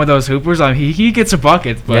Lifetime with those hoopers. I mean, he gets a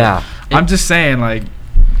bucket. But Yeah. I'm just saying, like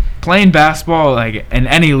playing basketball like in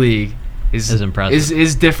any league is impressive.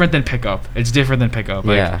 Is different than pickup. It's different than pickup.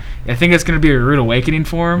 Like, Yeah. I think it's gonna be a rude awakening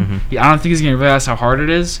for him. Mhm. I don't think he's gonna realize how hard it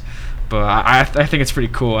is. But I think it's pretty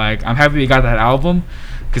cool. Like, I'm happy we got that album.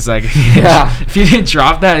 Cause like, Yeah. if he didn't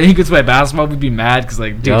drop that and he could play basketball, we'd be mad. Cause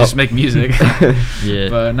like, dude, Yup. just make music. Yeah.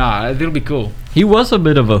 But nah, it'll be cool. He was a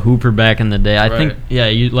bit of a hooper back in the day. I think, Right.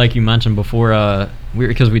 yeah, like you mentioned before,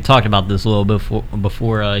 because we talked about this a little bit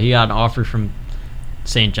before he got an offer from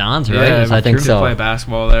St. John's, right? Yeah, Is that I think true? so. Play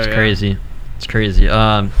basketball there. It's yeah. crazy. It's crazy.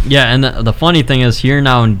 Yeah, and the funny thing is here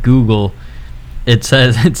now in Google, it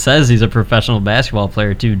says he's a professional basketball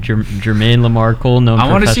player too. Jermaine Lamar Cole, known I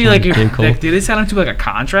want to see like, professionally if, as J. Cole. like, did they sign him to like a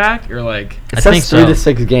contract or like? It I says think 3 so. to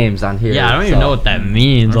 6 games on here. Yeah, I don't even so- know what that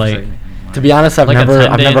means. Like, To be honest, I've Like a never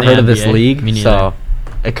 10-day in the heard of this NBA? league, Me neither. so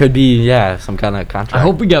it could be some kind of contract. I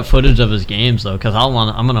hope we get footage of his games though, because I'm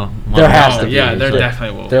gonna. There has Oh, to be. yeah, there Sure.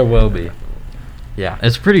 definitely will. There will be. Yeah.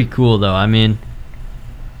 It's pretty cool though. I mean,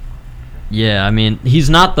 yeah, I mean he's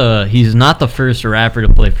not the first rapper to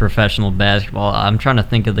play professional basketball. I'm trying to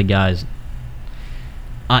think of the guys.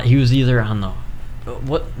 He was either on the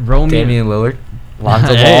what Romeo Damian Lillard. Lonzo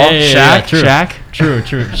Ball. Hey, Shaq, true. Shaq. True.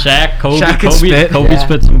 Shaq, Kobe. Shaq could Kobe, spit. Kobe Yeah.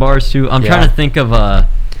 spit some bars too. I'm Yeah. trying to think of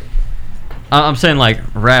I'm saying like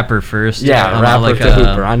rapper first. Yeah, I'm rapper like, to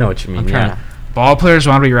hooper. I know what you mean. I'm trying Yeah. Ball players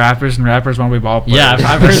want to be rappers, and rappers want to be ball players. Yeah,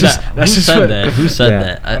 I've heard that. That's Who just said what- that? Who said Yeah.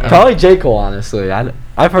 that? I- Probably J. Cole, honestly.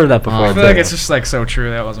 I've heard that before. I feel too. like it's just like so true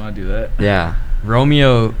that I wasn't want to do that. Yeah.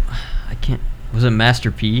 Romeo, I can't. Was it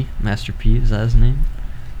Master P? Master P, is that his name?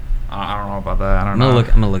 I don't know about that. I don't I'm know.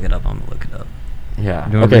 gonna look it up. Yeah.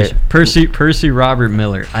 Doing Okay. research. Percy Robert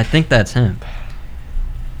Miller. I think that's him.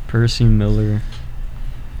 Percy Miller.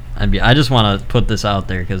 I just want to put this out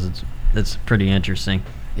there because it's pretty interesting.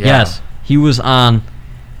 Yeah. Yes, he was on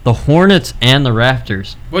the Hornets and the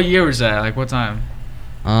Raptors. What year was that? Like what time?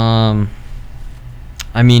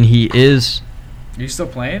 I mean he is. Are you still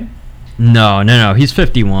playing? No. He's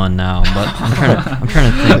 51 now, but I'm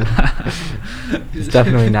trying to think. He's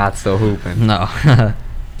definitely not still hooping. No.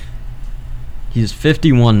 He's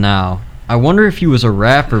 51 now. I wonder if he was a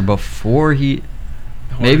rapper before he.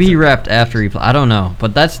 Maybe he rapped after he played. I don't know,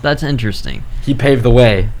 but that's interesting. He paved the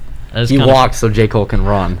way. That's He kinda- walked so J. Cole can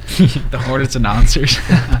run. The Hornets announcers.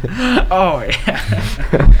 Oh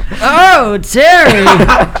yeah. Oh, Terry!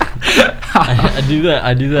 I do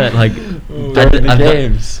that like During the I've done-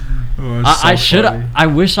 games. I should. I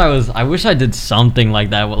wish I did something like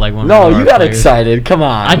that. Like one. No, of you our got players. excited. Come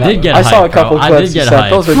on. I did get I saw a hyped, bro. couple I clips. did get you sent. hyped.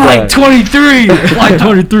 Those were Flight good. 23. Flight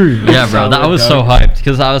 23. Yeah, bro. Solid That was so dunk. hyped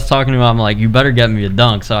because I was talking to him. I'm like, you better get me a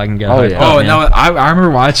dunk so I can get. Oh, hyped yeah. up, Oh man." no! I remember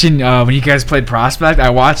watching when you guys played Prospect. I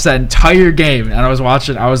watched that entire game, and I was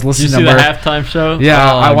Did you listening see to the Murph. halftime show?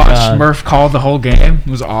 Yeah, Oh, I watched God. Murph call the whole game. It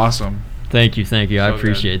was awesome. Thank you. I So good.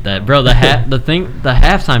 appreciate that, bro. The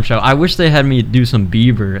halftime show. I wish they had me do some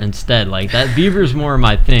Bieber instead. Like that Bieber's more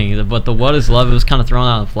my thing. But the What Is Love, it was kind of thrown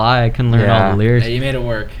on the fly. I couldn't learn all Yeah. the lyrics. Yeah, you made it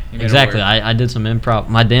work. You made it Exactly. work. I did some improv.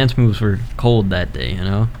 My dance moves were cold that day. You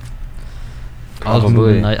know. I was Probably.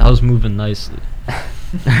 moving. I was moving nicely.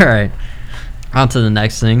 All right. On to the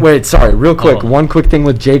next thing. Wait, sorry, real quick. Oh. One quick thing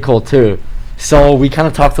with J. Cole too. So we kind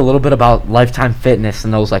of talked a little bit about Lifetime Fitness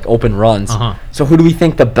and those like open runs. Uh-huh. So who do we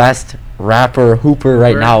think the best rapper hooper right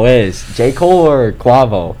Hooper? now is? J. Cole or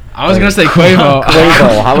Quavo? I was gonna say Quavo.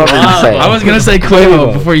 Quavo, however you say it. I was gonna say Quavo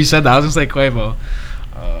Quavo. before you said that. I was gonna say Quavo.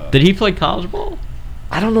 Did he play college ball?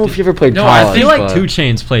 I don't know if you ever played No, college. I feel like but- 2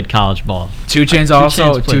 Chainz played college ball. 2 Chainz Two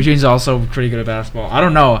also. Chainz 2 played- Chainz also pretty good at basketball. I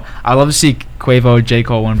don't know. I love to see Quavo J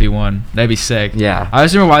Cole 1v1. That'd be sick. Yeah. I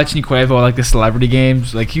just remember watching Quavo at, like the celebrity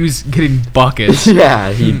games. Like he was getting buckets.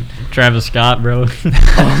 Yeah, he. Travis Scott, bro.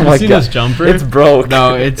 Oh my seen God. his jumper? It's broke.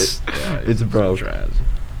 No, it's It's broke.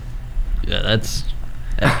 Yeah, that's.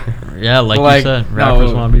 Yeah, like, But, you said,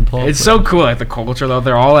 rappers want to be played. It's so cool, like the culture though.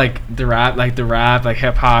 They're all like the rap, like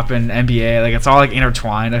hip hop and NBA. Like it's all like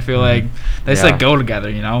intertwined. I feel like they just Yeah. like go together.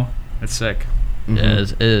 You know, it's sick. Mhm. Yeah,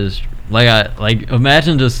 it is. Like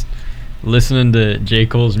imagine just listening to J.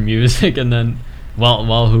 Cole's music and then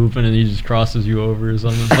while hooping and he just crosses you over or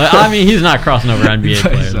something. Like, I mean, he's not crossing over NBA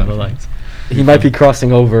players, but like. He might be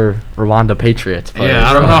crossing over Rwanda Patriots. Players. Yeah,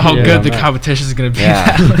 I don't know how Yeah, good the man. competition is gonna be.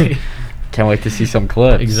 Yeah. that way. Can't wait to see some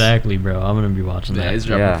clips. Exactly, bro. I'm gonna be watching Yeah, that. he's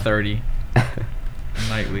dropping Yeah. 30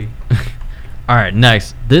 nightly. All right,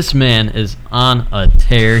 next. This man is on a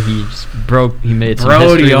tear. He just broke. He made some Brody,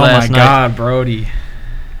 history oh my last night. God, Brody.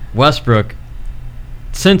 Westbrook,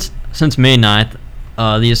 since May 9th,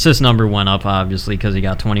 the assist number went up obviously because he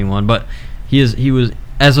got 21. But he was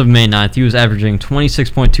as of May 9th, he was averaging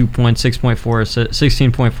 26.2 points, 6.4 assists,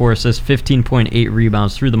 16.4 assists, 15.8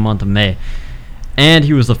 rebounds through the month of May. And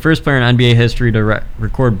he was the first player in NBA history to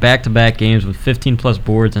record back-to-back games with 15-plus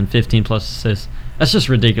boards and 15-plus assists. That's just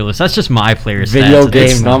ridiculous. That's just my player Video stats. game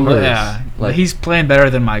It's- numbers. Yeah, Like- he's playing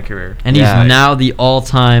better than my career. And Yeah. he's now the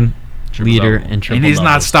all-time leader Triple-double. in triple And he's not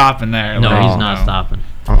doubles. stopping there. No, Like, he's not stopping.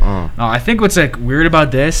 Uh-uh. No, I think what's like weird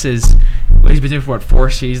about this is what he's been doing for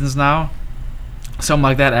 4 seasons now, something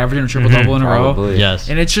like that, averaging a triple double in a row. Probably. Yes.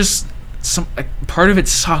 And it's just some part of it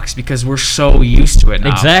sucks because we're so used to it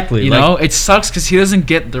now. Exactly, You like- know, it sucks because he doesn't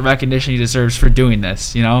get the recognition he deserves for doing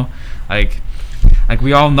this. You know, like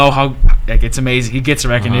we all know how like it's amazing he gets the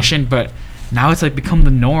recognition, but now it's like become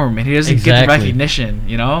the norm and he doesn't get the Exactly. recognition.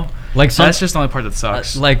 You know, Like that's just the only part that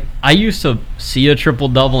sucks. like I used to see a triple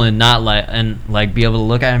double and not like be able to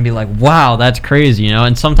look at it and be like, wow, that's crazy, you know.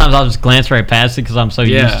 And sometimes I'll just glance right past it because I'm so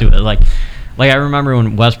Yeah. used to it. Like I remember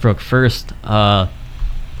when Westbrook first,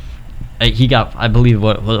 he got, I believe,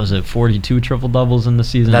 what was it, 42 triple doubles in the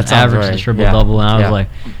season. That sounds averaged a right. triple Yeah. double, and I Yeah. was like,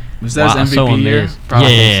 Was that wow, his so MVP year? amazed.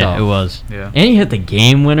 Probably. Yeah, so. it was. Yeah. And he hit the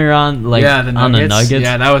game winner on The on the Nuggets.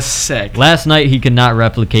 Yeah, that was sick. Last night he could not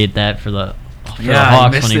replicate that for the yeah, Hawks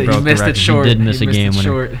he missed when he it. broke He missed the it record. short. He did miss a missed game it winner.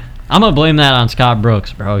 short. I'm gonna blame that on Scott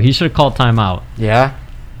Brooks, bro. He should have called timeout. Yeah.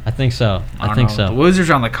 I think so. I don't think know. so. The Wizards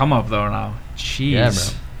are on the come up though now. Jeez. Yeah, bro.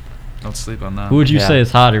 Don't sleep on that. Who would you Yeah. say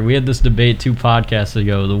is hotter? We had this debate 2 podcasts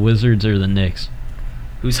ago: the Wizards or the Knicks.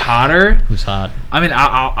 Who's hotter? Who's hot? I mean,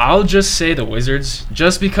 I'll just say the Wizards,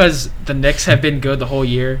 just because the Knicks have been good the whole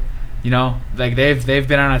year. You know, like they've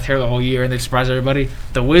been on a tear the whole year and they've surprised everybody.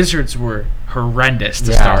 The Wizards were horrendous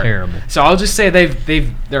to Yeah. start. Terrible. So I'll just say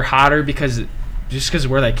they're hotter because of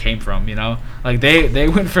where they came from. You know, like they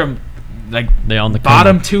went from like They on the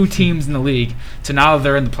bottom come. 2 teams in the league to now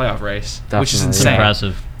they're in the playoff race, which is Definitely. It's insane.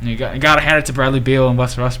 impressive. And you got to hand it to Bradley Beal and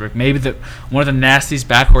Wes Westbrook. Maybe one of the nastiest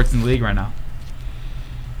backcourts in the league right now.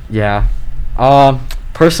 Yeah.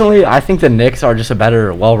 Personally, I think the Knicks are just a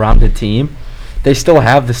better, well-rounded team. They still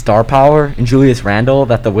have the star power in Julius Randle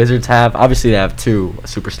that the Wizards have. Obviously, they have 2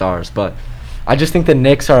 superstars, but I just think the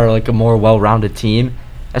Knicks are like a more well-rounded team,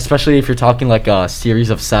 especially if you're talking like a series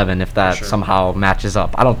of 7, if that Sure. somehow matches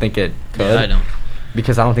up. I don't think it could, Yeah, I don't.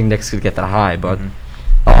 because I don't think Knicks could get that high, but Mhm.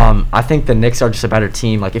 I think the Knicks are just a better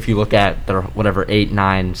team. Like if you look at their whatever 8,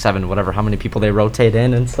 9, 7, whatever, how many people they rotate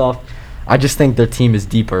in and stuff, I just think their team is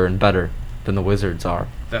deeper and better than the Wizards are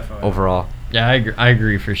Definitely. overall. Yeah, I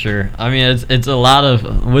agree for sure. I mean, it's a lot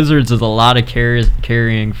of Wizards is a lot of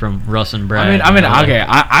carrying from Russ and Brad. I mean, you know, like- okay.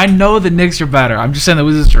 I know the Knicks are better. I'm just saying the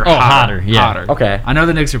Wizards are hotter, yeah. hotter. Okay. I know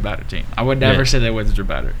the Knicks are a better team. I would never Yeah. say the Wizards are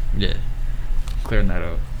better. Yeah. Clearing that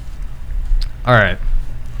up. All right.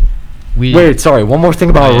 Wait, sorry. One more thing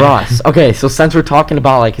about Yeah. Russ. Okay, so since we're talking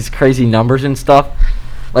about like his crazy numbers and stuff,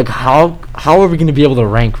 like how are we going to be able to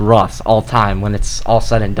rank Russ all time when it's all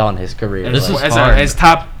said and done his career? This Like, is as, hard. as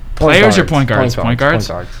top players or point guards? Point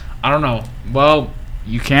guards. I don't know. Well,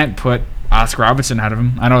 you can't put Oscar Robertson ahead of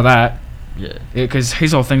him. I know that. Yeah. Because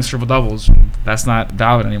his whole thing's triple doubles. That's not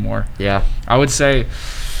valid anymore. Yeah. I would say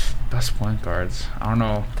best point guards. I don't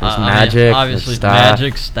know. There's I mean, Magic, there's obviously Steph.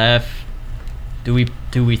 Magic, Steph.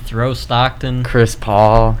 Do we throw Stockton? Chris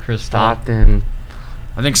Paul, Chris Paul. Stockton.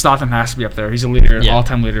 I think Stockton has to be up there. He's a leader, Yeah.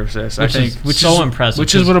 all-time leader of assists. Which I think, is so impressive,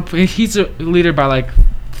 Which is 'cause- what he's a leader by like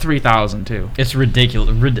 3,000 too. It's ridiculous,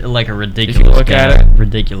 like a If ridiculous you look gap. at it.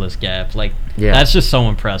 Ridiculous gap. Like Yeah. that's just so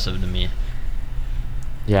impressive to me.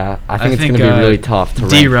 Yeah, I I think it's think, going to be uh, really tough to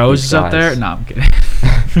D rank Rose these is up there. guys. No, I'm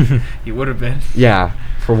kidding. He would have been Yeah,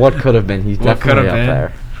 for what could have been, he's What could definitely have up been.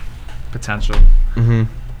 there. potential. Mhm.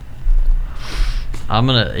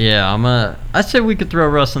 I say we could throw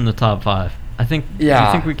Russ in the top 5. I think. Yeah.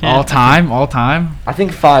 I think we can. All time. I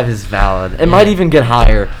think 5 is valid. It Yeah. might even get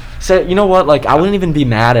higher. So you know what? Like I wouldn't even be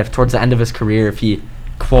mad if towards the end of his career, if he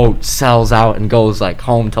quote sells out and goes like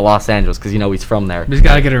home to Los Angeles because you know he's from there. He's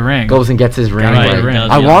got to get a ring. Goes and gets his ring. Gotta like, get a ring.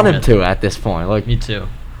 I want him to at this point. Like Me too.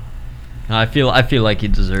 I feel like he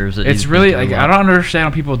deserves it. It's He's really been like doing I well. don't understand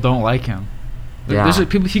how people don't like him. Yeah. There's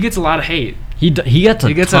people. He gets a lot of hate. He gets a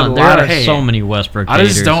He gets ton. a There lot are of hate. so many Westbrook I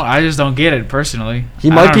haters. just don't get it personally.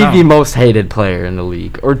 he I might don't be know. the most hated player in the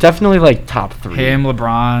league, or definitely like top 3. Him,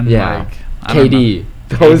 LeBron. Yeah. Like, I don't know. KD.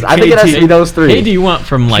 Those, I think it has to be those 3. KD went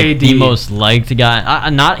from like the KD. most liked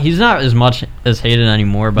guy. He's not as much as hated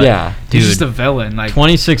anymore, but Yeah. He's dude, just a villain. Like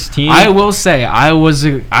 2016. I will say,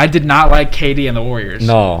 I did not like KD and the Warriors.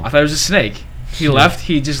 No. I thought it was a snake. He left.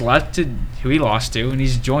 He just left to who he lost to, and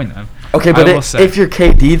he's joined them. Okay, I but will say. if you're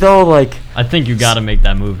KD though, like I think you got to make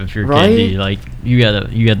that move if you're Right? KD. Like you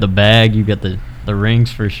got the bag, you got the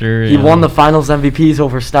rings for sure. he you know. won the Finals MVPs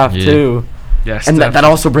over Steph Yeah. too, Yes, and that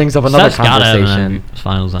also brings up another Steph's gotta have an conversation.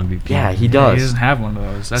 Finals MVP. Yeah, he He does. doesn't have one of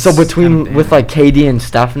those. That's So between kinda with damn. like KD and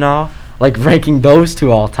Steph now, like ranking those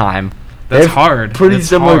 2 all time, That's they have hard. Pretty That's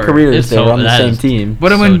similar hard. careers. It's They so- were on the that same is- team.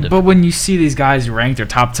 But So when different. when you see these guys ranked or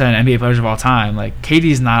top 10 NBA players of all time, like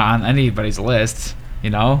KD's not on anybody's list. You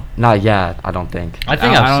know, Not yet, I don't think. I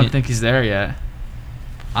think I I've don't seen, think he's there yet.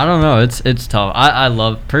 I don't know. It's tough. I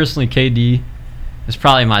love personally KD. Is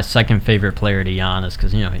probably my second favorite player to Giannis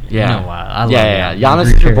because you know why I love Yeah. Giannis.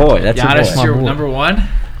 Giannis is your boy. That's Giannis your is boy. your My boy. number one.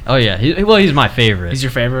 Oh yeah, he's my favorite. He's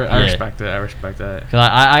your favorite. I Yeah. respect it. I respect that. Cause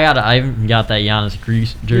I got that Giannis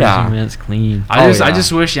Grease jersey, Yeah. man. It's clean. I yeah.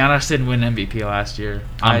 just wish Giannis didn't win MVP last year.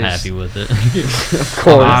 I'm happy with it. Of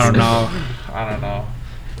course. I don't know.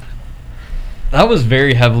 That was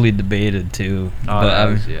very heavily debated too. Oh, but that I,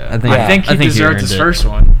 was- yeah. I think I think he deserved earned his it. first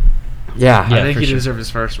one. Yeah. Yeah, I think for he sure. deserved his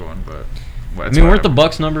first one, but I mean, weren't the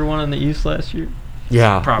Bucks number 1 in the East last year?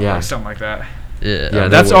 Yeah. probably Yeah. something like that? Yeah. Yeah,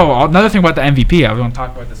 That's they were. another thing about the MVP. I was going to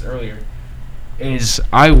talk about this earlier. Is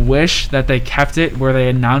I wish that they kept it where they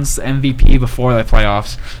announced the MVP before the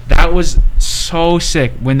playoffs. That was so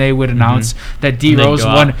sick when they would announce that D When they Rose go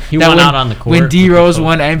out. won. He that won when, out on the court when with D the Rose coach.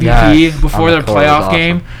 won MVP Yes, before on their the court was playoff awesome.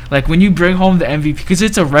 game. Like when you bring home the MVP, because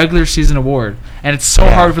it's a regular season award, and it's so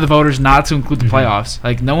Yeah. hard for the voters not to include the playoffs.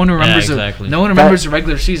 Like no one remembers. exactly. No one remembers the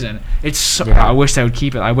regular season. It's. So, Yeah. I wish they would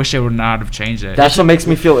keep it. I wish they would not have changed it. That's what makes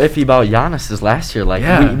me feel iffy about Giannis's last year. Like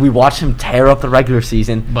Yeah. we watched him tear up the regular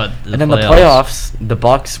season, But and then the playoffs, the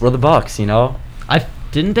Bucks were the Bucks. You know.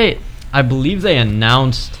 I believe they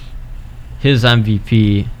announced his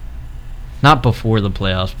MVP, not before the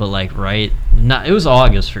playoffs, but like it was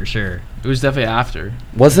August for sure. It was definitely after.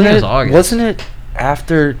 Wasn't it was it? August. Wasn't it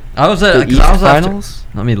after I was the at East I was after- Finals?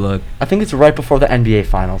 Let me look. I think it's right before the NBA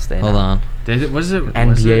Finals day. Hold now. on. Did it? Was it? was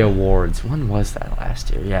NBA it? awards. When was that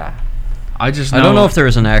last year? Yeah. I just. I don't know if there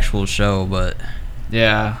was an actual show, but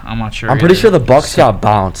Yeah, I'm not sure. I'm pretty either. sure the Bucks got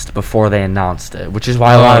bounced before they announced it, which is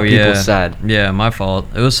why a lot of people said. Yeah, my fault.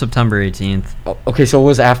 It was September 18th. Oh, okay, so it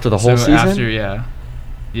was after the whole So season. After,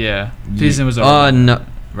 yeah. Season was over. No,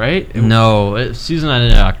 Right? season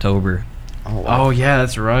ended in October. Oh, wow. Oh yeah,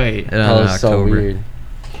 that's right. It That ended in was so October. weird.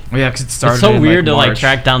 Well, yeah, because it started. It's so in, weird to like March.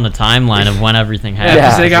 track down the timeline of when everything Yeah, happened.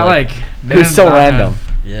 because Yeah, they got it's like. It was so random.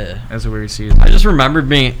 Yeah. That's a weird season. I just remember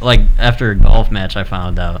being like after a golf match, I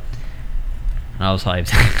found out, and I was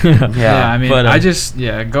hyped. Yeah, I mean, But,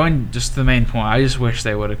 going just to the main point. I just wish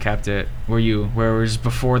they would have kept it where it was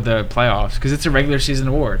before the playoffs, because it's a regular season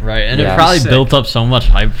award. Right, and Yeah. it probably Sick. built up so much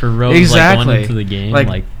hype for Rose like Exactly. going into the game.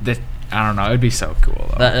 Like I don't know. It'd be so cool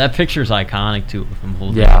though. that picture's iconic too of him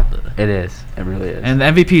holding Yeah, up the, it is. It really is. And the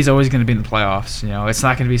MVP is always going to be in the playoffs. You know, it's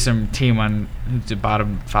not going to be some team on the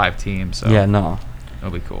bottom 5 team. So yeah, no.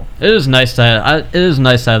 it'll be cool. It is nice to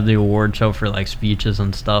have the award show for like speeches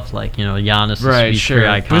and stuff, like Giannis' Right, speech, sure.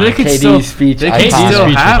 very But they iconic. could KD's still speech, they iconic. can KD's still speech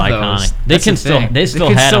was have iconic. those. They That's can the still- thing. they still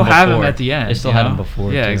can had still him have before. them at the end. They still you had know? him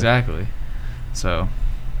before, Yeah, too. exactly. So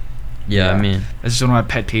Yeah, I mean, that's just one of my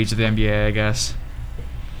pet peeves of the NBA, I guess.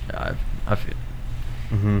 I feel.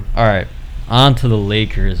 Mm-hmm. All right, on to the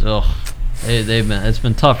Lakers. Ugh, it's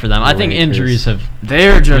been tough for them. I think Lakers. injuries have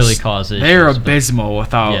They're just really caused issues. they're but- abysmal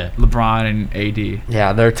without Yeah. LeBron and AD.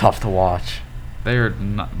 Yeah, they're tough to watch. They're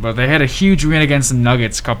not, but they had a huge win against the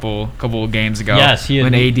Nuggets couple of games ago. Yes, he had,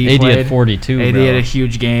 when AD AD played. had 42. AD bro. had a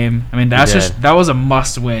huge game. I mean, He did. that was a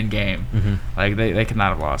must-win game. Mhm. Like they could not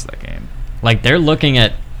have lost that game. Like they're looking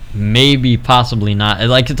at maybe possibly not.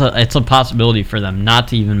 Like it's a possibility for them not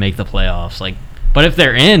to even make the playoffs. Like, but if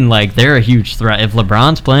they're in, like they're a huge threat. If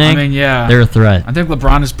LeBron's playing, I mean, yeah, they're a threat. I think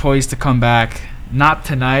LeBron is poised to come back. Not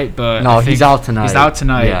tonight, but No, I think he's out tonight. He's out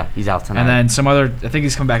tonight. Yeah, he's out tonight. And then I think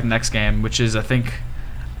he's coming back next game, which is I think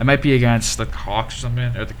it might be against the Hawks or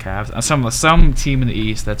something, or the Cavs. Some team in the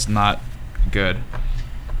East that's not good.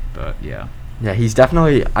 But yeah, yeah, he's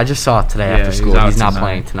definitely. I just saw it today Yeah, after he's school. out He's not tonight.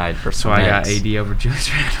 playing tonight for so some I got minutes. AD over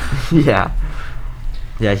Julius Randle. Yeah.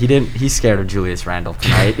 Yeah, he didn't. He's scared of Julius Randle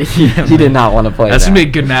tonight. Yeah, he did man. not want to play. That's that. gonna be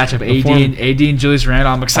a good matchup. AD and Julius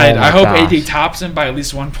Randle. I'm excited. Oh my I hope gosh. AD tops him by at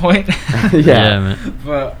least 1 point. Yeah. man,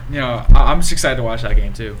 But I'm just excited to watch that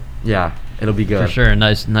game too. Yeah, it'll be good. for sure.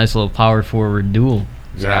 Nice little power forward duel.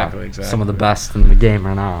 Yeah, Exactly. Some of the best in the game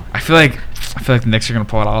right now. I feel like the Knicks are gonna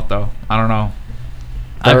pull it out though. I don't know.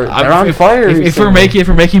 They're on fire. If we're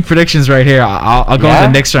making predictions right here, I'll go with Yeah?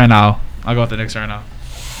 the Knicks right now. I'll go with the Knicks right now.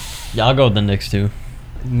 Yeah, I'll go with the Knicks too.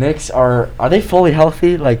 Knicks are they fully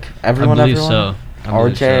healthy? Like everyone, I believe everyone? so. I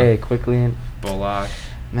believe RJ quickly and Bullock.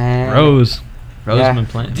 man. Rose Yeah. been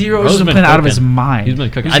playing. D Rose has been playing out of his mind. He's been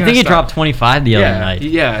cooking. Who's I gonna think he stop? dropped 25 the other night.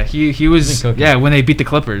 Yeah, he was. been cooking. Yeah, when they beat the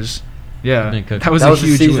Clippers. Yeah, He's been cooking. that was That a was the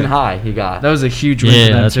huge season win. high he got. That was a huge win Yeah,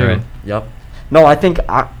 for them that's too. right. Yep. No, I think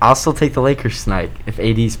I'll still take the Lakers tonight if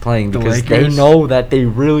AD's playing The because they Lakers? know that they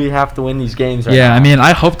really have to win these games right Yeah, now. I mean,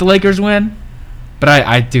 I hope the Lakers win, but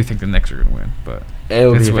I do think the Knicks are gonna win. But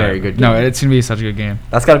it'll it's be a very whatever. good No, game. it's gonna be such a good game.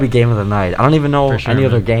 That's got to be game of the night. I don't even know For sure, any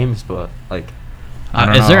other man. games, but like I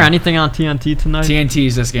don't Is there know. anything on TNT tonight?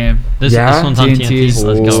 TNT's this game. This Yeah? one's on TNT 's TNT.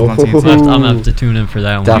 Let's this go. one's on TNT. I'm gonna have to tune in for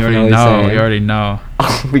that one. Definitely. You already know. same. You already know.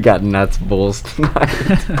 we got Nets Bulls tonight.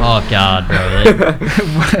 Oh God, bro.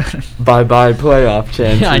 Bye bye playoff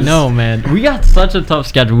chances. Yeah, I know, man. We got such a tough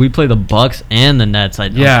schedule. We play the Bucks and the Nets.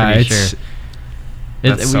 I'm Yeah, pretty it's sure.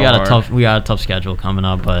 that's so we got hard. a tough schedule coming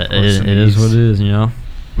up, but Worse it than is what these. it is, you know.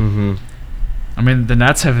 Mm-hmm. I mean, the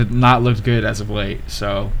Nets have not looked good as of late,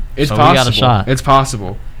 so it's So we possible. got a shot. It's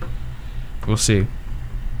possible. We'll see.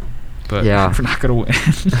 But Yeah. we're not gonna win.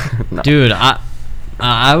 No. Dude,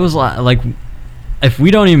 I was like, if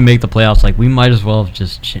we don't even make the playoffs, like we might as well have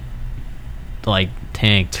just tanked.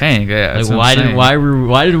 Tank, yeah. Like that's what I'm saying.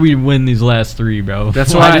 why did we win these last three, bro?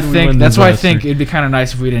 That's Why why I did we think. win That's these why I last think three? it'd be kind of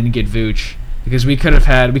nice if we didn't get Vooch, because we could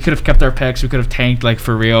have kept our picks. We could have tanked like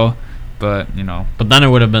for real, but But then it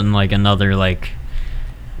would have been like another like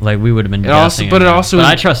we would have been guessing. But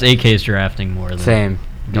I trust AK's drafting more than Same.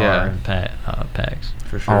 Gar and Pax.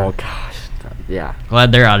 for sure. Oh gosh. Yeah.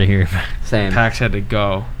 Glad they're out of here. Same. Pax had to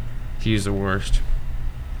go. He's the worst.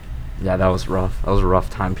 Yeah, that was rough. That was a rough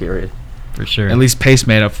time period. For sure. At least Pace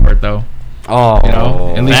made up for it though. Oh.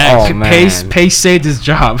 At least man. Pace saved his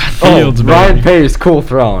job. Fields, Ryan baby. Pace, cool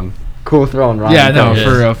throne, Ryan. Yeah, no,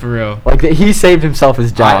 Pace. for real. Like he saved himself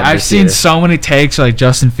his job. I've this seen year. so many takes like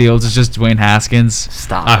Justin Fields is just Dwayne Haskins.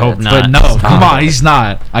 Stop. I hope it. not. But no, Stop come on, it. he's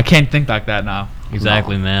not. I can't think like that now.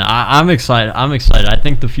 Exactly, man. I'm excited. I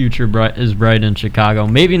think the future is bright in Chicago.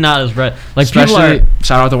 Maybe not as bright. Like Especially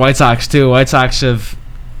shout out to White Sox too. White Sox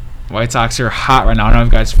are hot right now. I don't know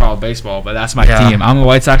if you guys follow baseball, but that's my team. I'm a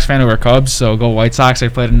White Sox fan over Cubs, so go White Sox. They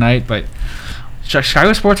play tonight, but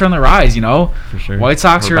Chicago sports are on the rise. For sure. White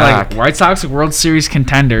Sox We're are back. White Sox are World Series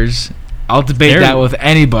contenders. I'll debate They're- that with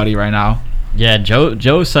anybody right now. Yeah,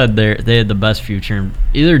 Joe said they had the best future.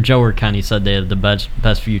 Either Joe or Kenny said they had the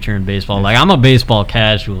best future in baseball. Like I'm a baseball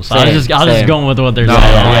casual, so I'll Same, just same. going with what they're No,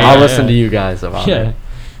 saying. yeah, I'll listen to you guys about Yeah. it.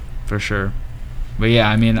 For sure. But yeah,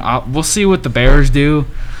 I mean, we'll see what the Bears do.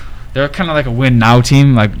 They're kind of like a win now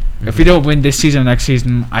team. Like if we don't win this season or next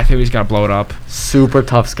season, I think we just got to blow it up. Super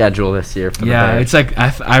tough schedule this year for the Yeah, Bears. it's like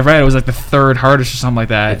I read it was like the third hardest or something like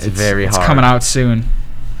that. It's very It's hard. coming out soon.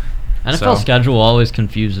 NFL So- schedule always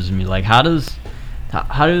confuses me. Like how do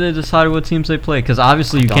they decide what teams they play? Because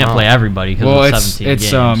obviously you Don't can't know. play everybody because Well, of it's 17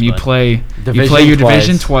 games. you but- play Division your twice.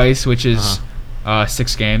 division twice, which is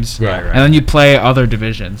 6 games. Yeah. Right, right. And then you play other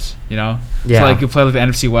divisions, Yeah. So like you play like the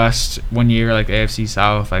NFC West one year, like AFC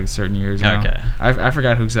South, like certain years. Okay. I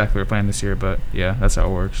forgot who exactly we're playing this year, but yeah, that's how it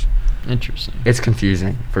works. Interesting. It's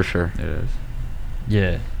confusing for sure. It is.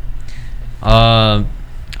 Yeah.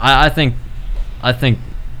 I think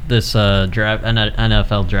this draft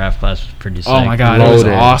NFL draft class was pretty sick. Oh my god, it was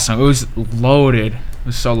Loaded. awesome. It was loaded. It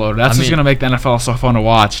was so loaded. That's I what's mean- gonna make the NFL so fun to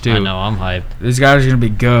watch too. I know. I'm hyped. These guys are gonna be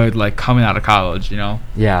good, like coming out of college.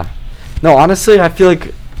 Yeah. No, honestly, I feel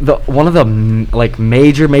like one of the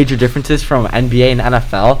major differences from NBA and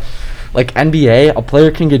NFL, like NBA, a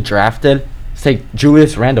player can get drafted. Say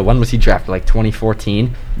Julius Randle. When was he drafted? Like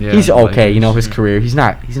 2014. Yeah, He's okay. Lakers. His career. He's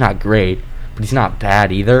not great, but he's not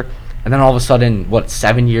bad either. And then all of a sudden,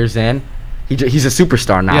 7 years in, he's a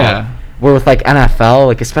superstar now. Yeah. Where with like NFL,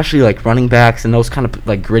 like especially like running backs and those kind of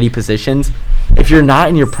like gritty positions, if you're not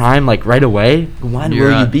in your prime like right away, when You're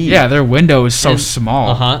will you out. be? Yeah, their window is so And-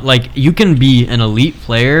 small. Like you can be an elite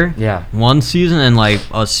player. Yeah. One season and like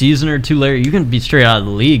a season or two later, you can be straight out of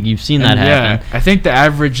the league. You've seen that And happen. I think the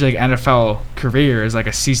average like NFL career is like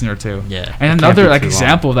a season or two. Yeah. And can't another be like too long.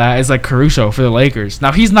 example of that is like Caruso for the Lakers.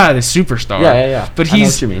 Now he's not a superstar. Yeah. But I know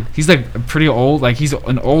he's what you mean. he's like pretty old. Like he's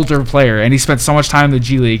an older player, and he spent so much time in the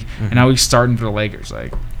G League, and now he's starting for the Lakers.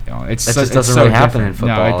 Like it's That so, just it's doesn't so really happen different. in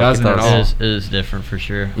football No, like it it doesn't at does. all. It is different for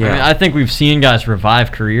sure. Yeah. I mean, I think we've seen guys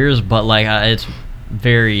revive careers, but like it's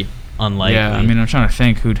very unlikely. Yeah, I mean, I'm trying to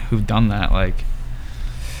think who've done that. Like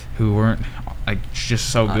who weren't like just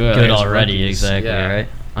so good. good as already. rookies. Exactly. Yeah. Right.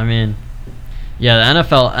 I mean, yeah, the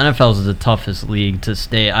NFL is the toughest league to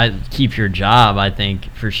stay. Keep your job. I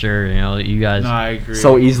think for sure. You guys, No, I agree.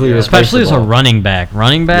 So easily Yeah. especially as a replaceable. running back.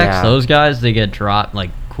 Running backs, Yeah. those guys, they get dropped like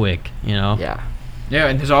quick. Yeah. Yeah,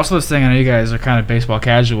 and there's also this thing. I know you guys are kind of baseball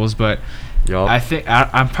casuals, but Yup. I think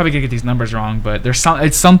I'm probably gonna get these numbers wrong, but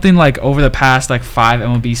it's something like over the past like 5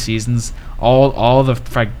 MLB seasons, all the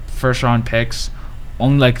like first round picks,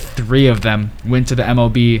 only like 3 of them went to the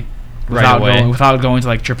MLB Right away. without going to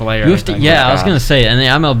like AAA or You have to, anything. yeah, I was God. gonna say, in the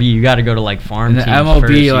MLB, you got to go to like farm In the teams MLB,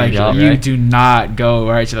 first, like usually, you right? do not go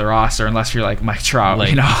right to the roster unless you're like Mike Trout,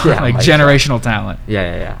 Like- Yeah, like Mike generational talent.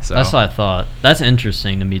 Yeah. So That's what I thought. That's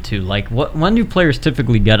interesting to me too. Like, when do players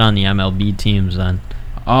typically get on the MLB teams then?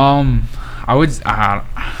 I would. I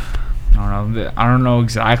don't know. I don't know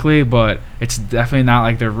exactly, but it's definitely not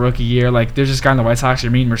like their rookie year. Like there's this guy in the White Sox,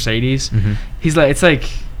 Yermin Mercedes. Mhm.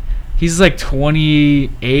 He's like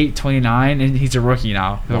 28, 29, and he's a rookie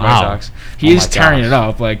now for the White Wow. Sox. Oh He's my tearing gosh. it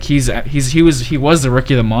up. Like he was the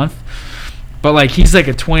rookie of the month. But like he's like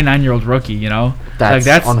a 29-year-old rookie, That's,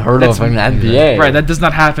 like unheard of in the NBA. Right, that does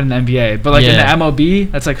not happen in the NBA. But like Yeah. in the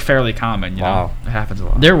MLB, that's like fairly common, Wow. It happens a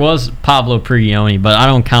lot. There was Pablo Prigioni, but I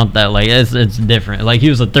don't count that. Like, it's different. Like,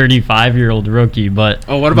 he was a 35-year-old rookie, but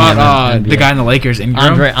Oh, what about Yeah, the guy in the Lakers, Ingram?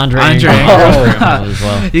 Andre Ingram. Ingram as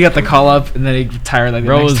well. He got the call up and then he retired like the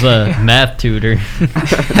Bro next was day. a math tutor.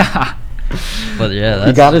 But yeah, that's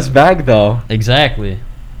He got his bag though. exactly.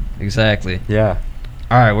 Yeah.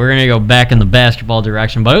 All right, we're gonna go back in the basketball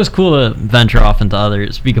direction, but it was cool to venture off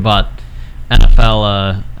into speak about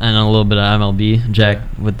NFL and a little bit of MLB. Jack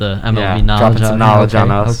with the MLB knowledge. Dropping some knowledge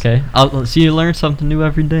on us. Okay. I'll see, you learn something new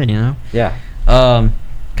every day, you know? Yeah.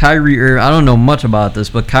 Kyrie Irving, I don't know much about this,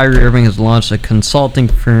 but Kyrie Irving has launched a consulting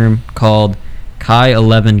firm called Chi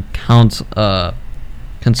 11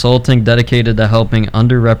 Consulting, dedicated to helping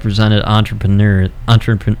underrepresented entrepreneurs.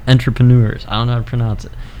 I don't know how to pronounce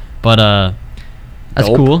it, but that's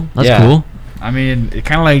Dope. cool. That's Yeah. cool. I mean,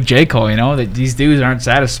 kind of like J. Cole, you know, that these dudes aren't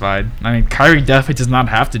satisfied. I mean, Kyrie definitely does not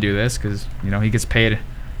have to do this because, you know, he gets paid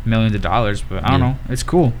millions of dollars, but I don't know. It's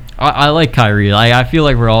cool. I like Kyrie. I feel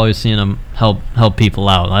like we're always seeing him help people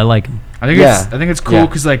out. I like him. I think it's cool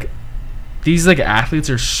because like these like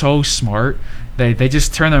athletes are so smart. They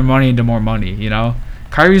just turn their money into more money. You know,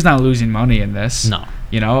 Kyrie's not losing money in this. No.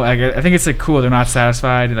 You know, I think it's like cool. They're not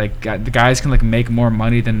satisfied. Like the guys can like make more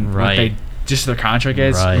money than what they just their contract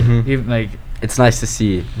is. Right. Mhm. Even like It's nice to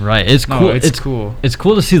see. Right. It's no, cool. it's cool. It's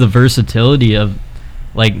cool to see the versatility of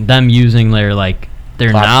like them using their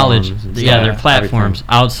knowledge, Platforms and their stuff. platforms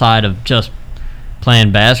outside of just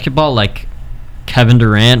playing basketball. Like Kevin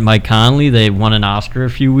Durant, Mike Conley, they won an Oscar a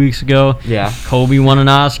few weeks ago. Yeah. Kobe won an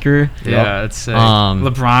Oscar. Yeah, it's sick. Um,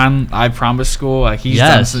 LeBron, I Promise School, like he's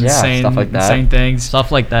Yes. done some Yeah, insane, stuff like that. insane things.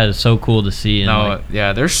 Stuff like that is so cool to see. And No, like,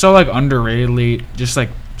 yeah, they're so like underratedly, just like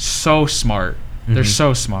so smart. They're Mhm.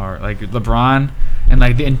 so smart. Like LeBron and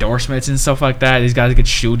like the endorsements and stuff like that. These guys get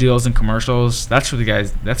shoe deals and commercials. That's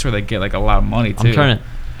where they get like a lot of money too. I'm trying to.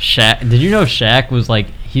 Shaq. Did you know Shaq was like?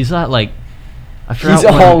 He's not like. I forgot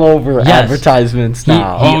He's what- all over Yes. advertisements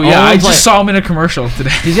now. Oh yeah, I owns, just like- saw him in a commercial today.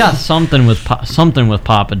 He's got something with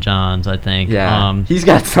Papa John's, I think. Yeah. He's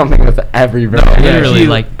got something with every brand. Yeah,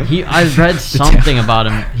 Literally, he- I read something about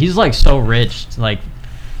him. He's like so rich, like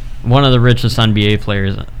one of the richest NBA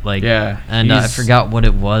players. Like, Yeah, and I he's- forgot what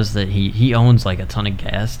it was that he owns like a ton of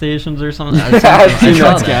gas stations or something. Yeah, I've seen I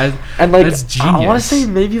saw that. that. And like That's I want to genius. say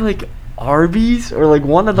maybe like Arby's or like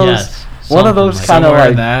one of those Yes, one of something those like kind of Somewhere in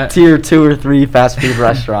like that. tier 2 or 3 fast food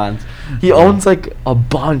restaurants. He owns like a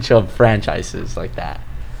bunch of franchises like that.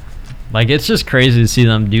 Like, it's just crazy to see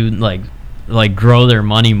them do like grow their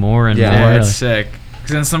money more and Yeah. more. Yeah, it's sick.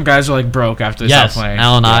 Because then some guys are like broke after they Yes, stop playing.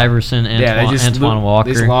 Allen Yeah. Iverson, Antoine Walker.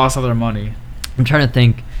 They just lost all their money. I'm trying to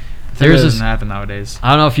think. That There's doesn't this. happen nowadays. I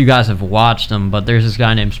don't know if you guys have watched him, but there's this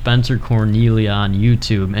guy named Spencer Cornelia on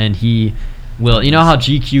YouTube, and he will. You know how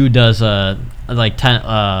GQ does how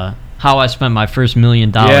I spent my first $1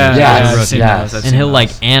 million. Yeah, Yeah, as a I've rookie. seen those, I've And seen he'll like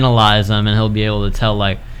those. analyze them, and he'll be able to tell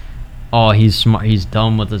like, oh, he's smart, he's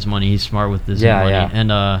dumb with his money, he's smart with his Yeah, money. yeah.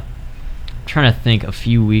 And I'm trying to think a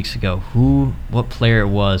few weeks ago what player it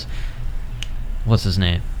was. What's his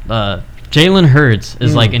name? Jalen Hurts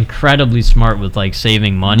is like incredibly smart with like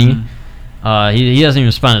saving money. Mhm. He hasn't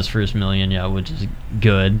even spent his first $1 million yet, which is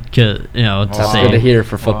good. To That's save. good to hear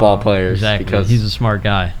for football Wow. players. Exactly. Because He's a smart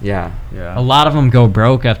guy. yeah, Yeah. A lot of them go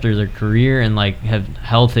broke after their career and like have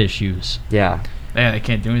health issues. yeah. Yeah, they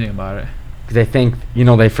can't do anything about it. 'Cause they think,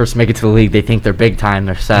 they first make it to the league, they think they're big time,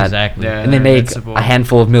 they're set. Exactly. Yeah. And they They're make invincible. a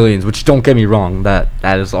handful of millions, which don't get me wrong, that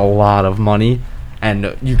is a lot of money,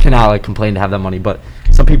 and you cannot like complain to have that money. But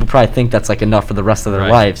some people probably think that's like enough for the rest of their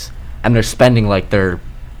Right. lives, and they're spending like they're,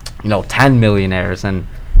 10 millionaires, and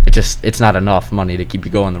it's not enough money to keep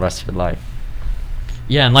you going the rest of your life.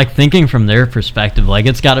 Yeah, and like thinking from their perspective, like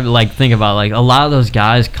it's got to be like think about like a lot of those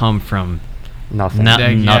guys come from Nothing. Not-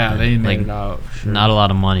 Yeah, nothing. they made Like, it out. Sure. not a lot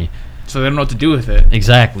of money. So they don't know what to do with it.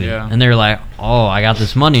 Exactly. Yeah. And they're like, oh, I got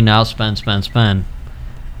this money now, spend.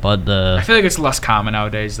 But I feel like it's less common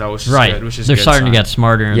nowadays, though, which is right, good. Which is they're good starting to sign. get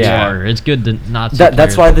smarter and Yeah. smarter. It's good to not. see That's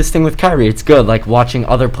players- why this thing with Kyrie, it's good. Like watching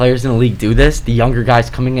other players in the league do this, the younger guys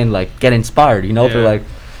coming in like get inspired. They're Yeah. like,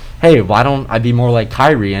 hey, why don't I be more like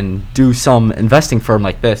Kyrie and do some investing firm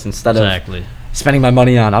like this instead of Exactly. spending my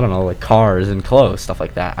money on, I don't know, like cars and clothes, stuff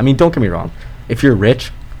like that. I mean, don't get me wrong. If you're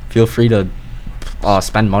rich, feel free to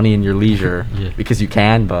spend money in your leisure Yeah. because you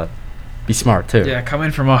can, but be smart too. Yeah, come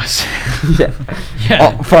in from us. Yeah.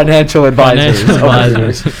 Yeah. Oh, financial advisors. Financial over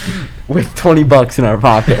advisors. here with $20 in our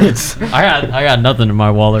pockets. I got nothing in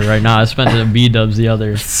my wallet right now. I spent it at B-dubs the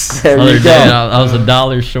other There you day. go. I was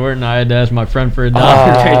 $1 short, and I had to ask my friend for $1.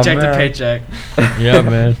 Oh, Paycheck to man. paycheck. Yeah,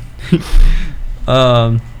 man.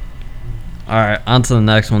 All right, on to the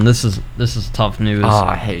next one. This is tough news. Oh,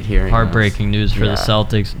 I hate hearing Heartbreaking news for Yeah. the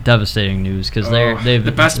Celtics. Devastating news because they've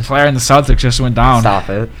the best player in the Celtics just went down. Stop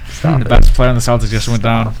it. Stop The it. best player in the Celtics just went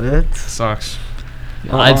down. Stop it. Sucks.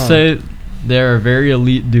 I'd say they're a very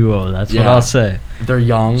elite duo. That's what Yeah. I'll say. They're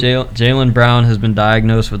young. Jaylen Brown has been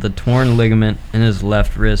diagnosed with a torn ligament in his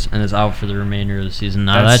left wrist and is out for the remainder of the season.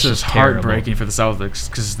 Now That's that's just terrible. heartbreaking for the Celtics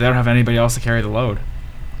because they don't have anybody else to carry the load.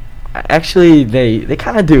 Actually, they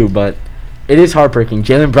kind of do, but It is heartbreaking.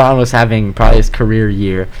 Jaylen Brown was having probably his career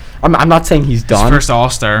year. I'm not saying he's His done. first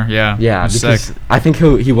All-Star, yeah. Yeah, That's because sick. I think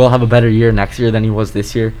he will have a better year next year than he was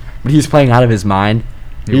this year. But he was playing out of his mind.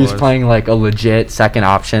 He was playing like a legit second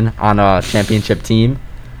option on a championship team.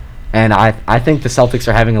 And I think the Celtics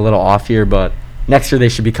are having a little off here, but next year they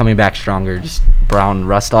should be coming back stronger. Just Brown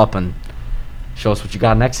rest up and show us what you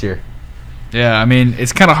got next year. Yeah, I mean,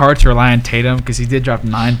 it's kind of hard to rely on Tatum because he did drop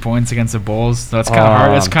 9 points against the Bulls. So it's kind of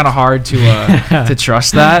hard. It's kind of hard to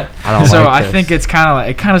trust that. I don't so like I this. think it's kind of like,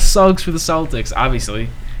 it kind of sucks for the Celtics, obviously,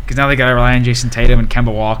 because now they got to rely on Jason Tatum and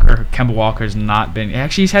Kemba Walker. Kemba Walker's not been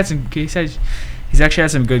actually he's actually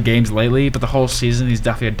had some good games lately, but the whole season he's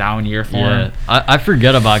definitely a down year for him. I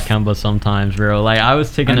forget about Kemba sometimes, bro. Like, I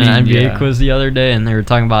was taking I mean, an NBA yeah. quiz the other day, and they were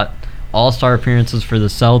talking about all-star appearances for the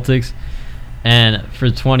Celtics. And for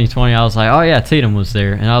 2020, I was like, oh, yeah, Tatum was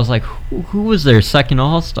there. And I was like, who was their second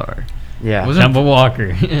all-star? Yeah. Wasn't Kemba Walker.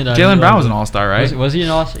 Jaylen Brown was an All-Star, right? Was he an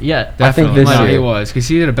all-star? Yeah. I think Definitely. this No, year. he was, because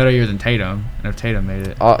he did a better year than Tatum, and if Tatum made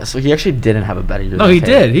it. So he actually didn't have a better year. No, than he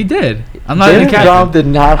Tatum. did. He did. I'm not even Jaylen Brown capping. did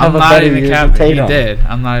not have I'm a not better even year than capping. Tatum. He did.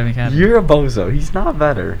 I'm not even capping. You're a bozo. He's not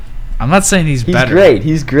better. I'm not saying he's He's better. great.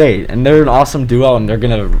 He's great. And they're an awesome duo, and they're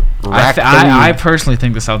going to rack the I league. personally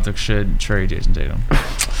think the Celtics should trade Jason Tatum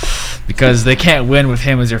because they can't win with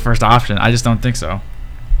him as their first option. I just don't think so.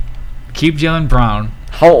 Keep Jaylen Brown.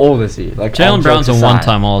 How old is he? Like all Jaylen Brown's a jokes aside.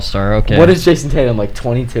 one-time all-star. Okay. What is Jason Tatum, like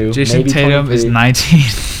 22? Jason maybe Tatum is 23?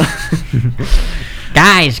 19.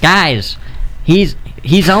 Guys,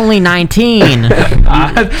 he's only 19.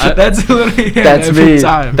 That's literally him That's every me.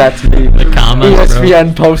 time. That's me. The comments, bro.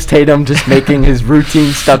 ESPN post Tatum just making his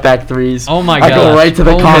routine step back threes. Oh my I go gosh. right to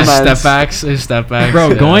the Oh, his comments. His step backs.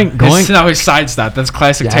 Bro, going- No, his side step. That's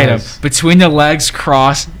classic Yes. Tatum. Between the legs,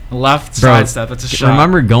 cross, left Bro, side step. That's a shot.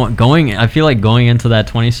 Remember going I feel like going into that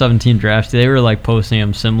 2017 draft, they were like posting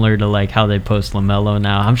him similar to like how they post LaMelo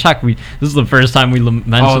now. I'm shocked this is the first time we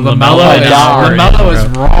mentioned LaMelo LaMelo. is- in our LaMelo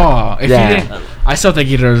is bro. raw. If Yeah. he didn't, I still think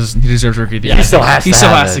he deserves rookie of the Yeah, year. he still has He to still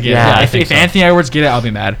have has to it. get Yeah, it. I If, think if so. Anthony Edwards get it, I'll be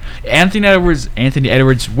mad. Anthony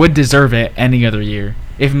Edwards would deserve it any other year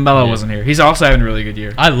if Melo Yeah. wasn't here. He's also having a really good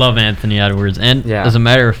year. I love Anthony Edwards, and Yeah. as a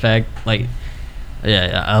matter of fact, like,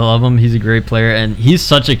 yeah, I love him. He's a great player, and he's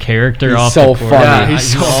such a character He's off so the court. funny. Yeah,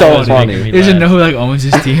 he's so always funny. making me He doesn't laugh. know who like owns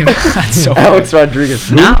his team. That's so Alex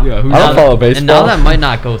Rodriguez. Now, Yeah, who's I don't follow baseball. And now that might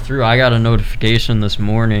not go through. I got a notification this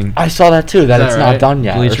morning. I saw that too. That Is it's that not right? done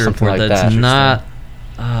yet, or Bleacher something Report like that's that. not.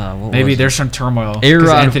 What Maybe was there's it? some turmoil. A-Rod- Because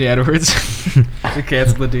Anthony Edwards they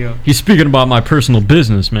canceled the deal. He's speaking about my personal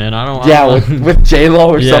business, man. I don't. Yeah, I with don't- with J Lo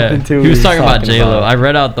or Yeah, something too. He was talking about J Lo. I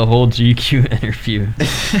read out the whole GQ interview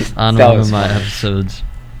on That one was of my funny. episodes.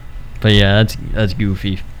 But yeah, that's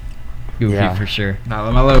goofy. Goofy Yeah. for sure. No,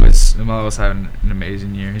 LaMelo is having an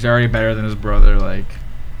amazing year. He's already better than his brother. Like,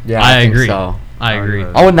 Yeah, I think agree. So. I agree.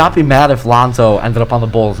 I would not be mad if Lonzo ended up on the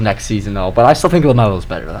Bulls next season though, but I still think LaMelo's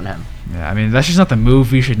better than him. yeah, I mean that's just not the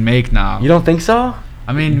move we should make now. You don't think so?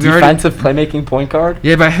 I mean, we already, Defensive playmaking point guard.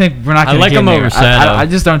 yeah, but I think we're not. I Gonna like get him over anywhere. Sato. I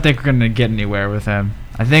just don't think we're gonna get anywhere with him.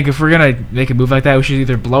 I think if we're gonna make a move like that, we should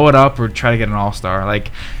either blow it up or try to get an all-star.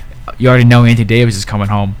 Like, you already know Anthony Davis is coming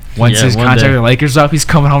home. Once Yeah, his one contract day. with the Lakers is up, he's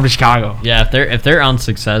coming home to Chicago. Yeah, if they're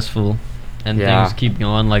unsuccessful and Yeah. things keep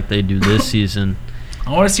going like they do this season, I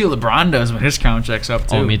want to see what LeBron does when his contract's up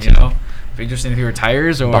too. Oh, me You too. know? Be interesting if he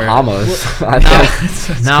retires or Bahamas. I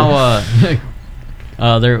now, think.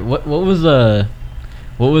 now there what was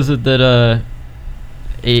it that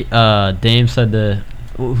Dame said to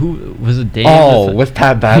who was it Dame? Oh, that with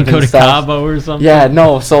Pat Bev go and to stuff. Cabo or something? Yeah,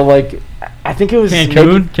 no. So like, I think it was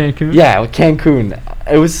Cancun. maybe- Cancun. Yeah, with Cancun.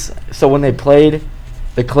 It was so when they played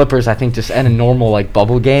the Clippers, I think just in a normal like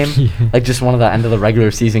bubble game, Yeah. like just one of the end of the regular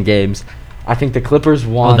season games. I think the Clippers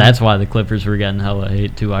won. Oh, that's why the Clippers were getting hella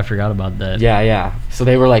hate too. I forgot about that. Yeah. So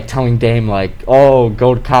they were like telling Dame like, "Oh,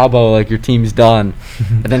 go to Cabo, like your team's done."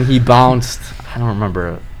 And then he bounced. I don't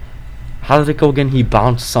remember. How did it go again? He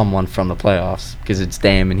bounced someone from the playoffs because it's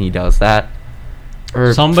Dame and he does that.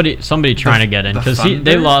 Or Somebody trying to get in the because they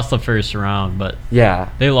Thunder? lost the first round, but yeah.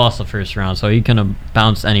 they lost the first round, so he couldn't have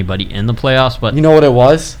bounced anybody in the playoffs. But You know what it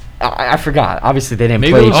was? I forgot. Obviously they didn't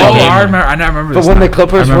Maybe play it each was Oh, a other. game. I remember. But this when now. the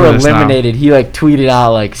Clippers I were remember this now. eliminated, he like tweeted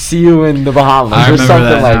out like, "See you in the Bahamas" I or remember something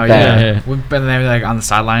that like now, that. yeah. When Ben they were like on the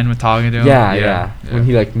sideline with talking to him. Yeah. When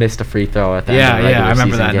he like missed a free throw at the end of the regular I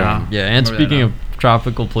remember season that game. now. yeah, and Remember that speaking now. of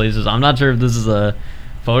tropical places, I'm not sure if this is a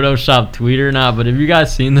Photoshop tweet or not, but have you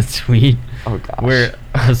guys seen the tweet Oh gosh. where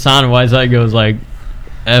Hassan Whiteside goes like,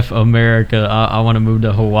 "F America, I want to move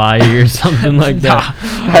to Hawaii" or something like that?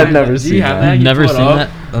 I've never Do seen you have that. that? You Never pull it seen up?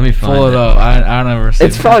 that? Let me find Pull it it. up. I don't ever see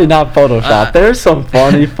It's probably not Photoshop. There's some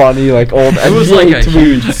funny like old It was NBA like a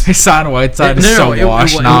tweets. Hassan Whiteside is No, so it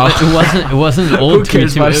washed now. It wasn't an Who old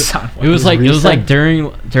cares tweet. about It, Hassan it was like Recent?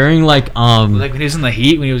 during like Like when he was in the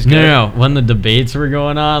Heat, when he was good. no when the debates were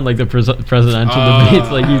going on, like the presidential debates,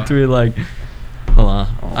 like he tweeted like, hold on,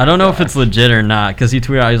 I don't know if it's legit or not, because he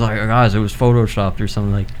tweeted out, he's like, oh, guys, it was photoshopped or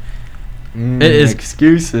something. Like it is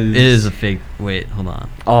excuses. it is a fake. Wait, hold on.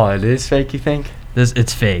 Oh, it is fake. You think?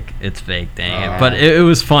 It's fake. It's fake. Dang it. But it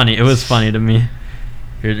was funny. It was funny to me.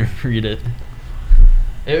 Here, read it.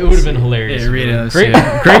 It would have been hilarious. Yeah, read it, let's Great, see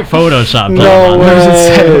it. great Photoshop. No What does it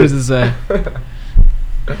say? way. What does it say?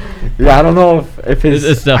 Yeah, I don't know if his.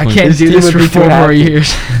 It's I definitely. can't His do team this would for be too 4 more happy.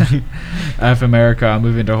 years. F America, I'm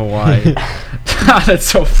moving to Hawaii. That's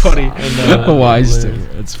so funny. know, Hawaii's that's too.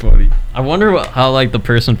 hilarious. It's funny. I wonder how like the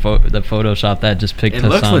person that photoshopped that just picked It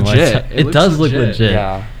looks Hassan legit. Whiteside. It It looks does look legit. legit.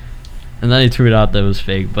 Yeah. And then he tweeted out that it was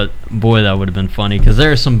fake. But boy, that would have been funny, because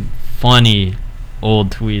there are some funny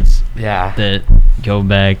old tweets Yeah. that go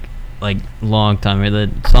back like long time. That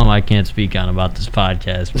some I can't speak on about this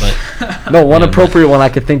podcast, but No, one Yeah, appropriate one I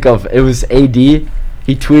could think of. It was AD.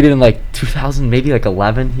 He tweeted in like 2000, maybe like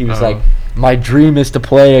 11. He was Oh. like, "My dream is to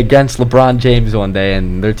play against LeBron James one day,"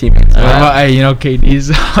 and their teammates. What about, hey, you know, KD's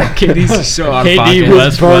KD's so out of KD pocket.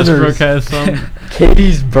 Burners. Westbrook has some.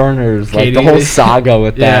 Katie's burners, like the KD. whole saga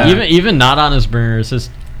with Yeah. that. Even not on his burners, his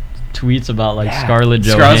tweets about like Yeah. Scarlett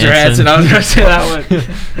Scarlett Johansson. Johansson, I was gonna say that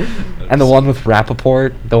one. And the one with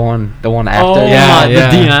Rappaport, the one after. Oh Yeah, my,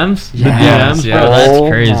 yeah. the DMs, Yeah. the DMs, Yeah. bro, that's Oh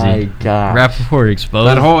crazy. my god. Rappaport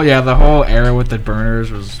exposed. The whole era with the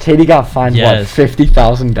burners was. Katie got fined Yes. what,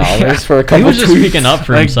 $50,000 Yeah. for a he couple was just tweets. speaking up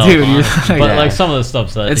for Like, himself, dude, on you- it. but Yeah. like some of the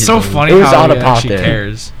stuff that It's he so does. funny It was how out he of actually pocket.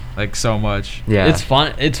 cares like so much. Yeah. It's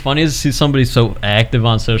fun. It's funny to see somebody so active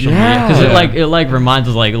on social media, Yeah. because Yeah. it like reminds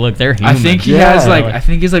us like, look, they're human. I think he Yeah. has like Like- I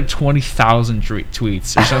think he's like 20,000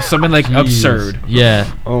 tweets or something like Jeez. absurd. Yeah,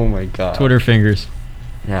 Oh my god. Twitter fingers.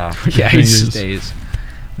 Yeah. Yeah, he Fingers. stays.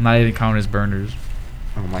 I'm not even counting his burners.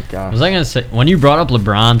 Oh my god. Was I gonna say, when you brought up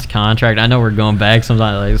LeBron's contract? I know we're going back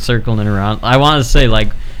sometimes, like circling it around. I want to say, like,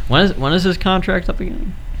 when is his contract up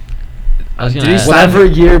again? I was Did gonna he ask. sign- Whatever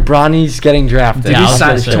year Bronny's getting drafted. Did Yeah, he I was sign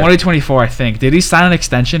gonna say. 2024? I think. Did he sign an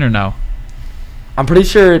extension or no? I'm pretty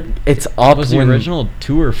sure it's up. Was the when- original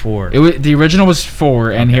 2 or 4? It was, the original was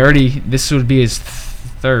 4, and he Okay. already this would be his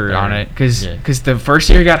third on it because Yeah. the first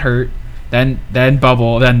year he got hurt, then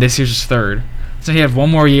bubble, then this year's his third. So he had one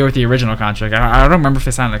more year with the original contract. I don't remember if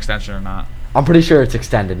they signed an extension or not. I'm pretty sure it's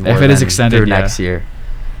extended. More If it is than extended, through yeah. next year.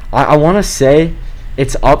 I want to say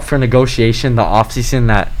it's up for negotiation the offseason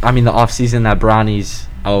that Bronny's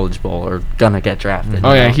eligible or gonna get drafted.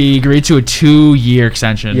 Oh you yeah, know? he agreed to a 2-year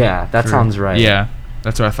extension. Yeah, that for- sounds right. Yeah,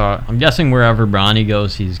 that's what I thought. I'm guessing wherever Bronny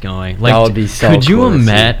goes, he's going. Like, That would be so could you cool to see.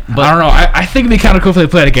 imagine? I don't know. I think it'd be kind of cool if they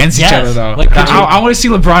played against each Yes, other though. like, could you- I want to see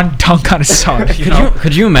LeBron dunk on his son. You know?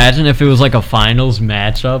 Could you imagine if it was like a finals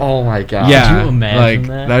matchup? Oh my god. Yeah, Could you imagine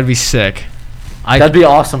that? That'd be sick. That'd be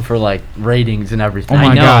awesome for like ratings and everything. Oh my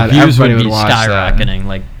I know, God, views would everybody be would watch that. skyrocketing.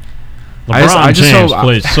 Like, I just- LeBron I just James hope-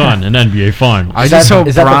 plays son in NBA Finals. I Is just that, hope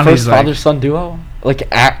is that the Bronny's first like- father-son duo?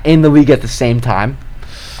 Like in the league at the same time?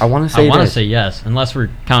 I want to say. I want it to is. say yes, unless we're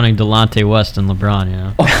counting Delonte West and LeBron. You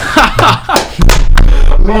know.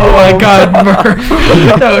 Oh my God, Murph.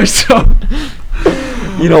 That was so.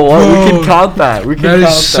 You know what? We Bro, can count that. We can That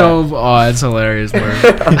count is so. Oh, that's hilarious, Murph.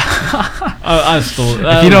 I still.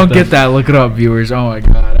 If you don't get that, look it up, viewers. Oh my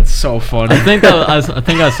God, that's so funny. I think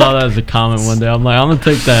I saw that as a comment one day. I'm like, I'm gonna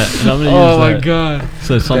take that and I'm gonna Oh use my that. God.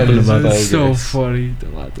 Say something is about That's that. so so good. funny.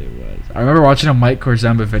 Delonte West. I remember watching a Mike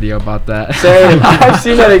Korzemba video about that. Same. I've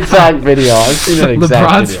seen that exact video. I've seen that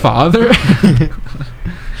exact LeBron's video. father.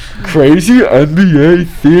 Crazy NBA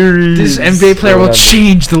theories. This NBA player will Whatever.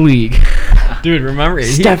 change the league. Dude, remember?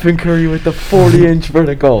 Stephen Curry with the 40-inch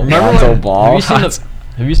vertical. Remember Lonzo when- Ball.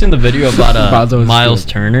 Have you seen the video about Lonzo was Miles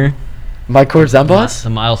good. Turner? Mike Korzemba? The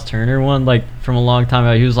Miles Turner one, like from a long time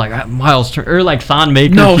ago. He was like Miles Turner, or like Thon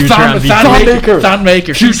Maker. No, future Thon MVP. Maker. Thon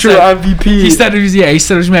Maker. Future MVP. He said it was he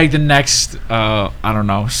said it was like the next I don't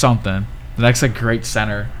know, something. The next like great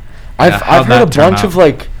center. I've Yeah, how'd heard a that turn bunch out? of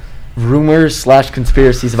like rumors /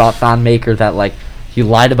 conspiracies about Thon Maker that like he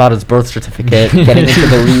lied about his birth certificate getting into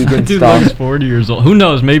the league and Dude stuff. looks 40 years old. Who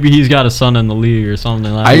knows? Maybe he's got a son in the league or something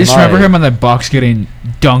like that. I just remember might. him on the Bucks getting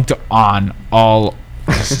dunked on all.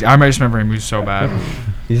 I just remember him. He was so bad.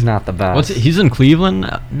 He's not the best. He's in Cleveland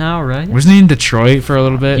now, right? Wasn't he in Detroit for a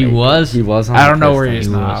little bit? He was. He was. On I the don't know where he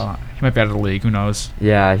Pistons. is He now. He might be out of the league. Who knows?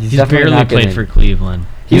 Yeah, he's He's definitely barely not played getting- for Cleveland.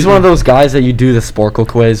 He's one of those guys that you do the Sporkle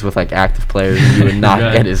quiz with like active players and you would not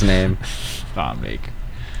Right. get his name. Thon Maker.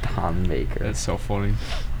 Thon Maker. That's so funny.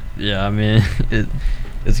 Yeah, I mean,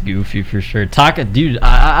 it's goofy for sure. Taco, dude,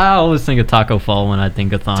 I always think of Taco Fall when I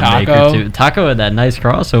think of Thon Maker too. Taco had that nice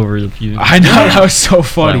crossover. I know, that was so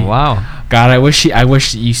funny. Like, wow. God, I wish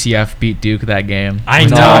UCF beat Duke that game. I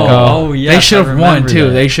know. Taco. Oh yeah. They should have won too.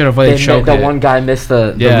 They should have. They choked the it. one guy missed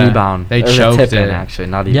the rebound. They Or the choked tip in, it. actually,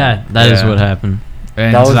 not even. Yeah, that is what happened.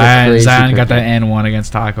 And That was a crazy Zion got that cricket. and one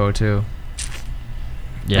against Taco too.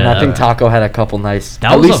 Yeah, And I think Taco had a couple nice,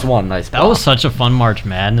 That at was least a- one nice. that was such a fun March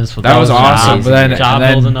Madness. With That all was the awesome, jobs, but then- job and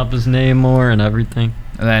then- building up his name more and everything.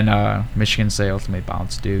 And then Michigan State ultimately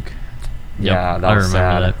bounced Duke. Yeah, Yep, that I was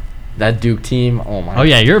remember sad. That Duke team, oh my. that. Oh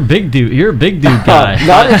yeah, you're a big dude. You're a big dude guy.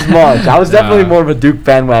 Not as much. I was definitely Nah. more of a Duke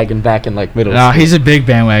bandwagon back in like middle No, school. he's a big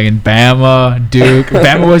bandwagon. Bama, Duke.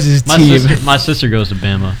 Bama was his my team. my sister goes to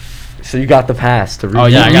Bama. So you got the pass to read. Oh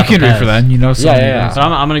yeah, I you got the can root pass. for them. You know, some Yeah. So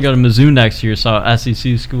I'm gonna go to Mizzou next year. So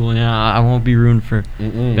SEC school. Yeah, I won't be rooting for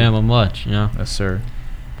Mm-mm. Bama much. You know. Yes, sir.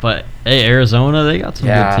 But hey, Arizona, they got some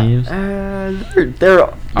Yeah. good teams. They're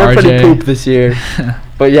pretty RJ. poop this year.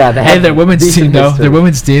 But yeah, they Hey, have their women's decent team though. history. Their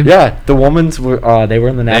women's team. Yeah, the women's were they were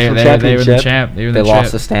in the national They championship. were the champ. They were They the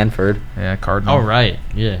lost to champ. Stanford. Yeah, Cardinal. Oh right,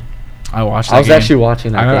 yeah. I watched that I was game. actually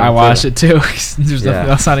watching that. I game, watched too. it too. 'Cause There's nothing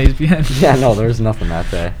Yeah. else on ESPN. Yeah, no, there was nothing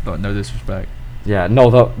that day. But no disrespect. Yeah, no,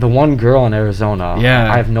 the one girl in Arizona.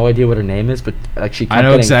 Yeah. I have no idea what her name is, but like she. Kept I know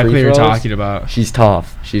getting exactly free what you're throws. talking about. She's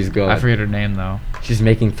tough. She's good. I forget her name though. She's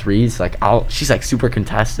making threes. Like she's like super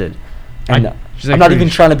contested. And She's I'm like not pretty even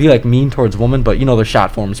sh- trying to be like mean towards women, but you know their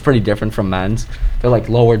shot form is pretty different from men's. They're like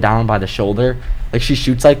lower down by the shoulder. Like she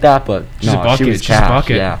shoots like that, but She's no, a bucket. she was She's a cash.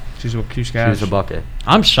 bucket. Yeah, She's she was a bucket.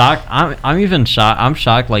 I'm shocked. I'm even shocked. I'm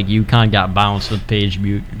shocked. Like UConn got bounced with Paige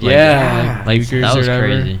Butte. Like, Yeah, like Bukers that or was whatever.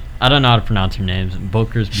 crazy. I don't know how to pronounce her names.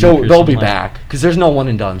 Booker's. So Bukers, they'll be something like- back because there's no one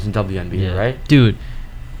and dones in WNBA, Yeah. right? Dude.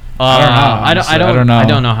 I don't know. I honestly. don't know. I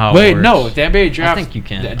don't know how. Wait, it works. no. The NBA draft. think you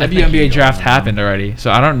can. The I think you WNBA can. draft happened already,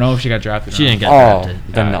 so I don't know if she got drafted. She or didn't not. get Oh,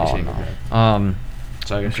 drafted. then Yeah, no, she didn't no. get drafted.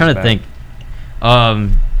 So I guess I'm she's trying to back. think.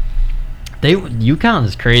 UConn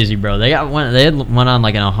is crazy, bro. They went on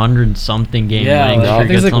like an 100-something game Yeah, winning like, I streak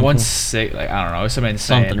think it's or like something. 1-6. Like I don't know, it's something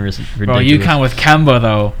insane. Something Bro, ridiculous. UConn with Kemba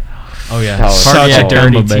though. Oh yeah, That was Such Party a at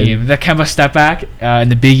dirty Kemba, baby. team. The Kemba step back in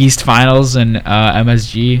the Big East Finals and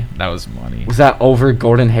MSG. That was money. Was that over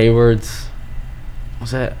Gordon Hayward's?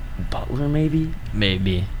 Was that Butler maybe?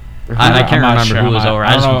 Maybe. Or I who- can't I'm not remember sure. who I'm was not- over. I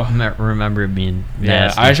I don't just remember it being Yeah,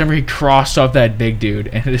 nasty. I just remember he crossed up that big dude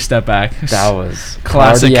and hit a step back. That was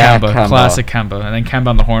Classic cardiac Kemba. Classic Kemba. And then Kemba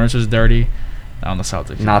on the Hornets was dirty. On the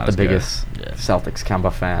Celtics. he's Not the as good. biggest Yeah. Celtics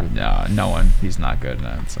Kemba fan. No one. He's not good in the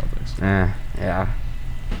Celtics. Yeah.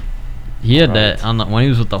 He had Right. that on the when he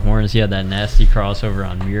was with the Hornets. He had that nasty crossover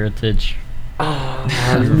on Mirotic. Oh,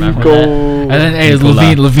 Remember Nico. And then hey,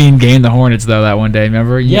 Nikola. Levine gained the Hornets though that one day.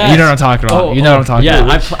 Remember? You know what I'm talking about. You know what I'm talking yeah,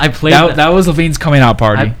 about. I played That was Levine's coming out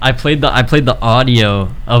party. I played the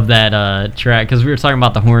audio of that track because we were talking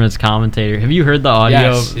about the Hornets commentator. Have you heard the audio?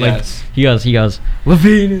 Yes, Like yes. he goes,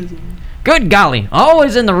 Levine is good golly,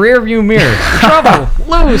 always in the rearview mirror. Trouble,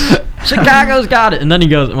 loose. Chicago's got it. And then he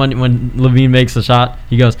goes when Levine makes the shot,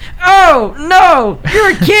 he goes, "Oh no,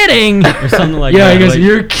 you're kidding," or something like yeah, that. he goes, Like,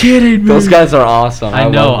 "You're kidding me." Those guys are awesome. I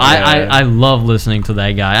know. love them. I love listening to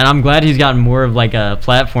that guy, and I'm glad he's gotten more of like a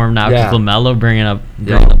platform now. Because Yeah. LaMelo bringing up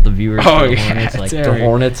Yeah. the viewers. Oh, for the yeah, Hornets, like, Terry. The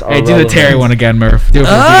Hornets are Hey, do the relevant. Terry one again, Murph. Do it for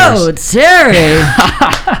the viewers. Terry.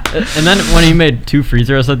 And then when he made 2 free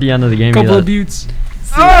throws at the end of the game, he Couple like, of buttes.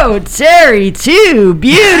 "Oh, Terry, 2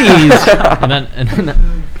 beauties." and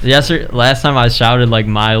then last time I shouted like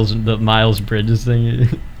the Miles Bridges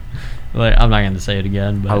thing. Like I'm not gonna say it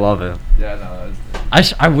again, but I love it. Yeah, no.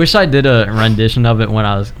 I wish I did a rendition of it when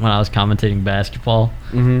I was commentating basketball.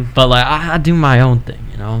 Mm-hmm. But like I do my own thing,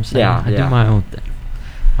 you know what I'm saying? Yeah, I do yeah. my own thing.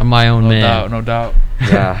 I'm my own man. No doubt.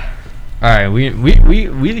 Yeah. All right, we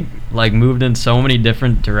like moved in so many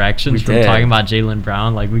different directions We from did. talking about Jaylen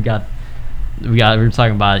Brown. Like we were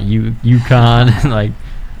talking about UConn. Like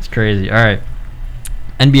it's crazy. All right,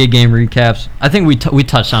 NBA game recaps. I think we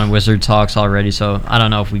touched on Wizard talks already, so I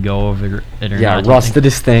don't know if we go over it or Yeah, not. Russ did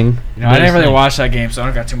his thing. You know, I didn't Biggest really thing. watch that game, so I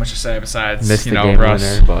don't got too much to say besides Missed you the know game Russ.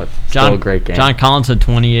 winner, but still a great game. John Collins had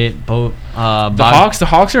 28. Both The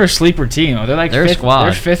Hawks are a sleeper team. They're like They're a fifth, squad.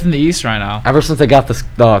 They're fifth in the East right now. Ever since they got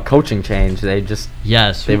the coaching change, they just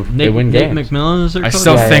Yes, They win Nate games. McMillan is their I coach?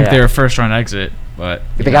 still Yeah, think yeah. they're a first round exit, but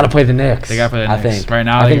they got to play the Knicks. they got to play the I Knicks. think. Right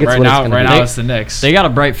now, I think it's right what it's now, gonna right be. now it's the Knicks. They got a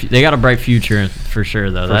bright future for sure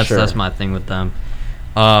though. For That's sure. my thing with them.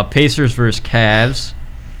 Pacers versus Cavs.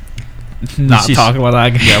 not see- talk about that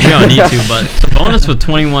game. Yeah, we don't need to, but Sabonis with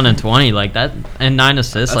 21 and 20 like that, and 9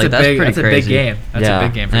 assists, that's pretty That's crazy. a big game. That's Yeah. a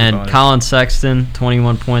big game for And Sabonis. Colin Sexton,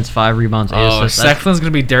 21 points, 5 rebounds, 8 Oh, assists. That's- Sexton's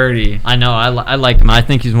gonna be dirty. I know. I like him. I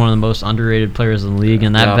think he's one of the most underrated players in the league.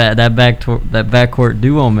 And that Yeah. that backcourt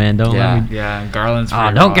duo, man. Don't Yeah. let me. Yeah, and Garland's. Oh,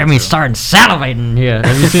 pretty don't raw, get me too. started salivating here.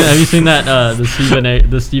 Have you seen that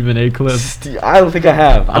the Stephen A clip? I don't think I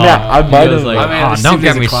have. I mean, I He might goes have. like, I mean, "Oh, this don't dude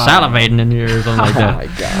get is a me clown." salivating in here or something like Oh that. my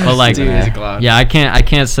god. But like, Dude is a clown. yeah, I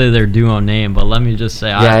can't say their duo name, but let me just say,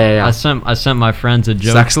 Yeah. I sent my friends a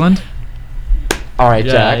joke. Sexland? All right,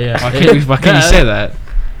 Yeah, Jack. yeah. Why can't you say that?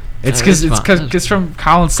 It's because it's fine. it's from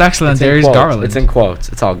Colin Sexton and It's in Darius quotes. Garland. It's in quotes.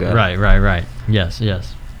 It's all good. Right. Yes,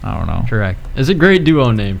 I don't know. correct. It's a great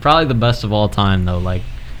duo name. Probably the best of all time, though. Like,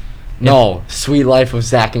 No, Sweet Life of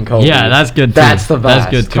Zach and Kobe. yeah, that's good too. That's the best.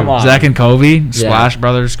 That's good too. Come on. Zach and Kobe, Splash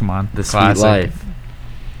Brothers. Come on, The Sweet classic. Life.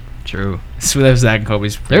 True. Sweet Life of Zach and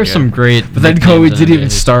Kobe's. pretty There's good. some great. But then nicknames Kobe in didn't the even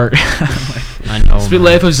days. start. I know. Sweet man.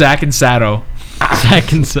 Life of Zach and Sato.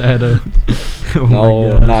 Zach and Sato. Oh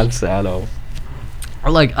No, my gosh. not Sato. I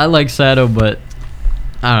like Sato, but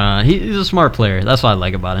I don't know. He's a smart player. That's what I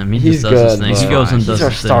like about him. He He's just does his good. thing. He but goes and he's does our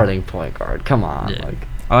his thing. starting point guard. Come on. Yeah. Like,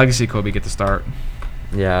 I like to see Kobe get the start.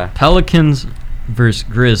 yeah. Pelicans versus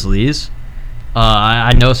Grizzlies.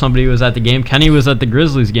 I know somebody was at the game. Kenny was at the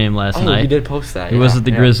Grizzlies game last Oh, night. he did post that. He was at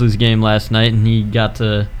the Grizzlies game last night, and he got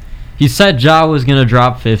to. He said Ja was gonna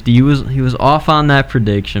drop 50. He was off on that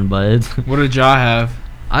prediction, but it's. What did Ja have?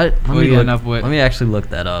 Let What did he end up with? me actually look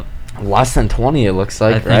that up. Less than 20, it looks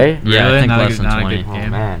I like, think- right? Yeah, I Really? think Not a less good- than not a 20. good Oh, game.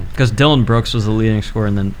 man. Because Dylan Brooks was the leading scorer,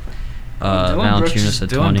 and then Valanciunas at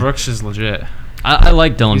 20. Dylan Brooks is legit. I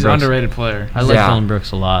like Dylan He's an Brooks. underrated player. I like Yeah. Dylan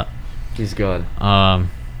Brooks a lot. He's good.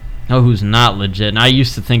 Who's not legit? And I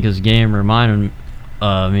used to think his game reminded me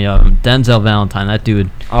of Denzel Valentine. That dude.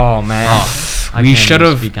 Oh, man. I We can't should even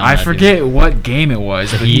have. speak on I that forget what game it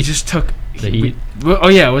was, The but he Heat? just took. The Heat? Oh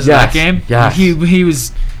yeah, was it that Yes, game? yes.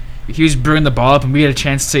 He was bringing the ball up, and we had a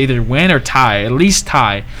chance to either win or tie, at least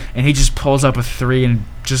tie. And he just pulls up a three and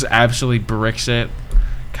just absolutely bricks it.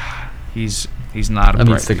 God, he's not a That brick.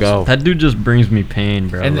 needs to go. That dude just brings me pain,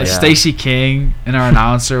 bro. And Like, yeah. Stacey King and our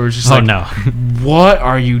announcer was just oh like, no. "What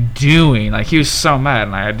are you doing?" Like he was so mad,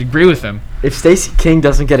 and I had to agree with him. If Stacey King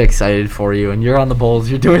doesn't get excited for you and you're on the Bulls,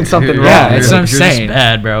 you're doing something You're- wrong. Yeah, that's what I'm you're saying. Just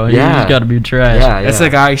bad, bro. You Yeah. just gotta be trash. Yeah, That's the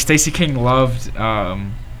guy Stacey King loved.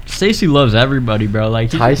 Stacey loves everybody, bro. Like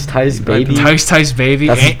Tice baby. Tice Baby,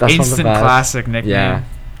 That's one of the instant best. classic nickname. Yeah.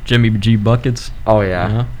 Jimmy G buckets. Oh, yeah.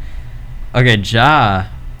 You know? Okay, Ja.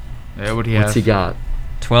 Yeah, what do you What's he have? got?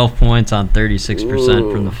 12 points on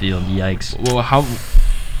 36% from the Ooh. field. Yikes. Well, how?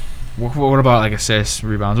 What about like assists,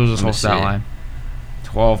 rebounds? What was his Let me whole stat see. line?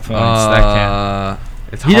 12 points. That can't.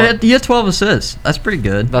 It's He hard. had 12 assists. That's pretty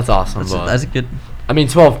good. That's awesome. That's a good. I mean,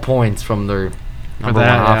 12 points from their number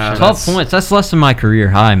that, one yeah, option. 12 that's- points. That's less than my career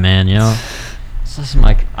high, man. You know. It's less than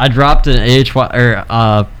I dropped an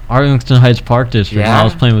Arlington Heights Park District when I Yeah?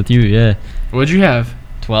 was playing with you. Yeah. What'd you have?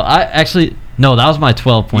 12. No, that was my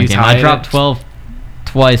 12-point You game. I tied dropped it? 12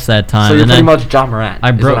 twice that time. So you're and pretty then much John Morant.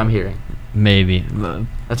 I is broke- what I'm hearing. maybe That's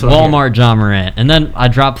what I'm hearing. Walmart John Morant, and then I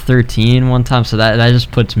dropped 13 one time. So that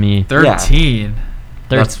just puts me 13.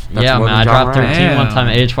 That's yeah, more man. than I John dropped Morant. 13 one time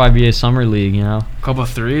at HYBA Summer League. You know. Couple of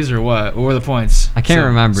threes or what? What were the points? I can't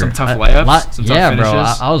remember. Some tough I- layups. Some tough yeah, bro.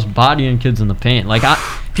 finishes? I was bodying kids in the paint. Like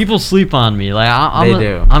people sleep on me. Like They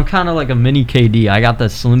do. I'm kind of like a mini KD. I got that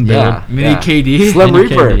slim build. Yeah. Mini KD. Slim Mini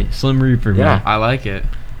Reaper. KD. Slim Reaper, Yeah. man. I like it.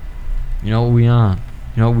 You know what we on?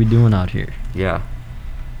 You know what we doing out here? Yeah.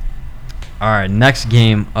 All right, next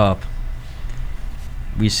game up.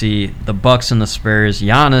 We see the Bucks and the Spurs.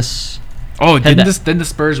 Giannis. Oh, Had didn't the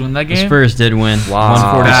Spurs win that The game? Spurs did win. Wow.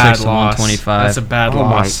 146 to Bad loss. 125. That's a bad Oh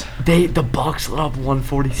loss. my! The Bucks let up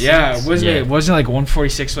 146. Yeah, Yeah. it wasn't like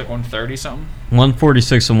 146, like 130 something.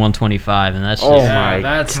 146 to 125, and that's just Oh yeah, my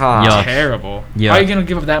that's God. Yuck. terrible. Yuck. How are you gonna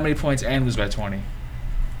give up that many points and lose by 20?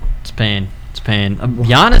 it's pain. It's pain.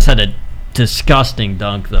 Giannis had a disgusting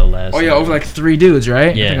dunk though last. Oh yeah, night. over like 3 dudes,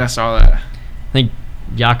 right? Yeah. I think I saw that. I think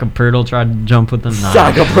Jakob Pertl tried to jump with him. Nah.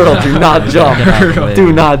 Jakob Pertl, do not jump. Get out of the way, Do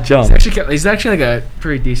man. not jump. He's actually like a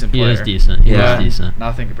pretty decent He player. is decent. He Yeah. is decent.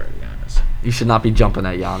 Nothing compared to Giannis. You should not be jumping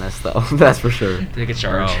at Giannis, though. That's for sure. Take a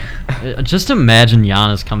charge. Just imagine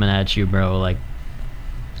Giannis coming at you, bro. Like,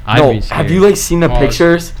 I'd No, be scared. have you like seen the Pause.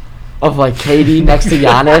 pictures of like KD next to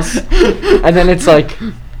Giannis, and then it's like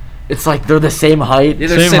they're the same height. Yeah,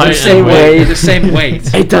 Same they're height the and same weight. weight. They're the same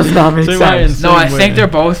weight. It does not make Same height and sense. No, I same think weight. they're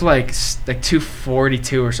both like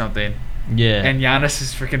 242 or something. Yeah. And Giannis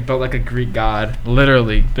is freaking built like a Greek god,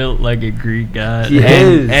 literally. built like a Greek god. He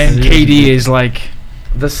is. And KD is like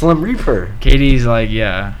The Slim Reaper. KD's like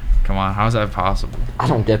yeah. Come on, how is that possible? I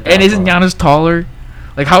don't get that. And isn't bro. Giannis taller?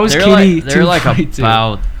 Like, how is They're KD? they're like 2'2"?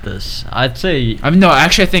 about this. I'd say I mean, no,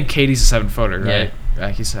 actually, I think KD's a 7-footer, right? Yeah.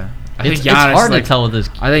 Like you said. I it's think Giannis hard like, to tell with this.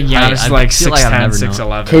 I think Giannis is I like feel like I've 6'10", never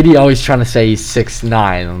known. 6'11". KD always trying to say he's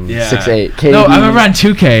 6'9", Yeah. 6'8". KD, No, I remember on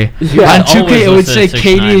 2K. Yeah. On 2K, Always it would listed say at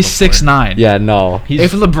KD 6'9" is 6'9". Yeah, no. He's,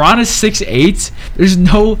 If LeBron is 6'8", there's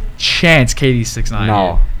no chance KD's 6'9".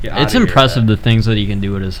 No. Get outta it's here, impressive yeah. the things that he can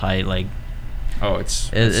do at his height. Like, Oh, it's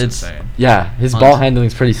it's- insane. Yeah, his Honestly. ball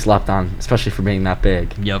handling's pretty slept on, especially for being that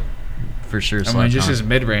big. yep, for sure. I mean, slept just on. his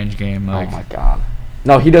mid-range game, like Oh my god.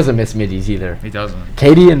 No, he doesn't miss middies either. he doesn't.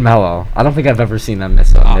 KD and Melo, I don't think I've ever seen them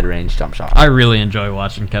miss a Oh. mid-range jump shot. I really enjoy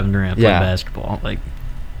watching Kevin Durant play Yeah. basketball. Like,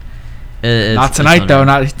 Not tonight though.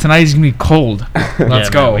 Not tonight. He's gonna be cold. Let's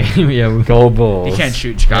go. Go Bulls. He can't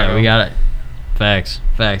shoot Chicago. Yeah, we got it. Facts.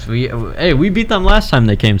 We beat them last time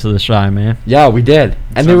they came to the Shy, man. Yeah, we did.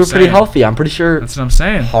 And they what were I'm pretty saying. healthy. I'm pretty sure That's what I'm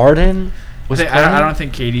saying. Harden was I playing. don't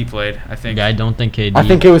think KD played. I think. Yeah, I don't think KD. I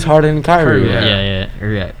think it was Harden and Kyrie.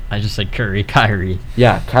 Curry, Yeah. I just said Curry, Kyrie.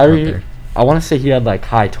 Yeah, Out Kyrie. there. I want to say he had like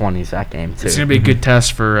high 20s that game too. It's gonna be a good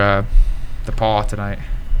test for the Paul tonight.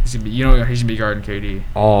 He's gonna be, he's gonna be guarding KD.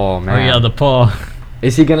 Oh Oh man. yeah, the Paul.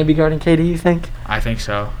 Is he gonna be guarding KD? You think? I think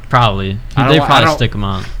so. Probably. I They don't- I probably don't- stick him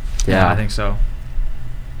on. Yeah. I think so.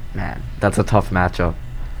 Man, that's a tough matchup.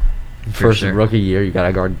 For First sure. rookie year, you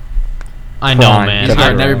gotta guard. I know, Prime man. He's Kevin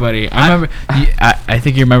guarding Durant. everybody. I remember. I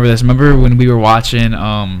think you remember this. Remember when we were watching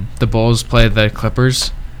the Bulls play the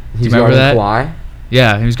Clippers? He's remember guarding that? Kawhi.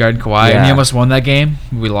 Yeah, he was guarding Kawhi, and Yeah. he almost won that game.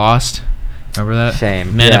 We lost. Remember that?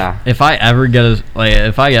 Shame. Man, yeah. if I ever get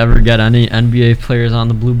any NBA players on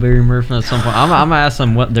the Blueberry Murphin at some point, I'm gonna ask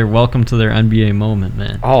them what their welcome to their NBA moment,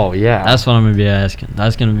 man. Oh yeah. That's what I'm gonna be asking.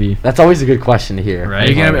 That's gonna be. That's always a good question to hear. Right.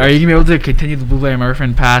 Are you gonna be able to continue the Blueberry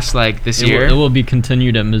Murphin past like this year? It will be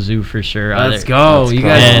continued at Mizzou for sure. Let's Either- go. Let's You go.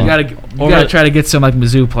 guys, And- you or- gotta try to get some like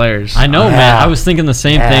Mizzou players. I know, man. Yeah. I was thinking the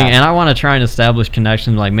same Yeah. thing, and I want to try and establish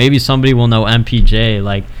connections. Like maybe somebody will know MPJ,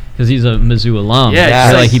 like because he's a Mizzou alum. Yeah,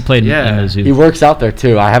 Yeah. like he played yeah. in Mizzou. He works out there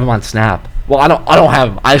too. I have him on Snap. Well, I don't have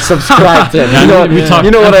him. I subscribe to him. Yeah, You know, we talked-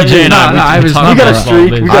 you know what I MPJ mean? and I, No, I we was talked number. We got a about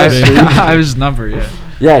streak, this. we got a streak. I was his number, yeah.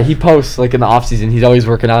 Yeah, he posts like in the off season. He's always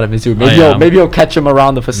working out at Mizzou. Maybe yeah. maybe you'll catch him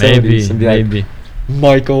around the facilities and be Maybe. like,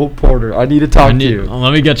 Michael Porter, I need to talk to you.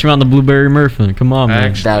 Let me get you on the Blueberry Murphin. Come on, man.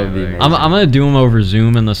 Actually, That would be like- amazing. I'm gonna do them over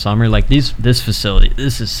Zoom in the summer. Like this facility,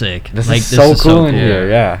 this is sick. This like, is so cool in here.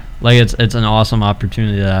 Yeah. Like it's an awesome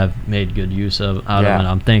opportunity that I've made good use of out Yeah. of it.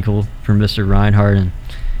 I'm thankful for Mr. Reinhardt and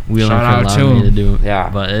Wheeling Shout for out to allowing me to him. do it. Yeah.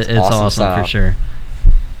 But it's Awesome awesome for setup. sure.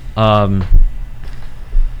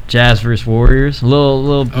 Jazz versus Warriors.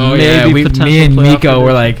 Little Oh maybe yeah, potential me and playoff Nico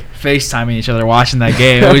were prediction. like FaceTiming each other watching that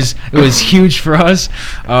game. It was huge for us.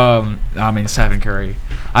 I mean Stephen Curry.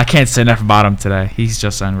 I can't say enough about him today. He's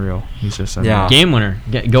just unreal. He's just unreal. Yeah. Game winner.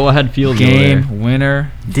 Go ahead field goal there. Game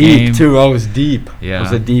winner. Deep game. too. Oh, it was deep. Yeah. It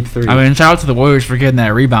was a deep three. I mean, shout out to the Warriors for getting that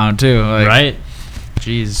rebound too. Like, Right.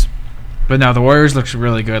 Jeez. But no, the Warriors looked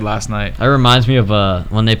really good last night. That reminds me of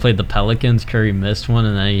when they played the Pelicans. Curry missed one,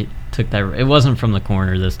 and then he took that. It wasn't from the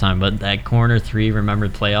corner this time, but that corner three. Remember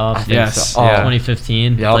playoffs? think Yes. so. Oh. Yeah.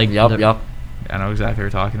 2015. Yep. Like, Yep. they're Yep. I know exactly what you're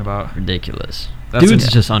talking about. Ridiculous. That's Dude's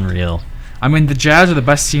a- just unreal. I mean, the Jazz are the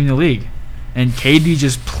best team in the league, and KD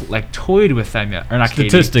just toyed with them. Or not KD,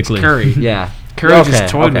 Statistically. Curry. Yeah. Curry Okay, just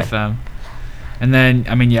toyed okay. with them. And then,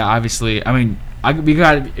 I mean, yeah, obviously, I mean,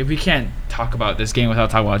 we can't talk about this game without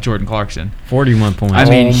talking about Jordan Clarkson. 41 points. I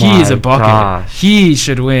mean, Oh he is my a bucket. gosh. He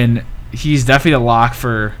should win. He's definitely a lock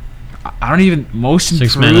for. I don't even most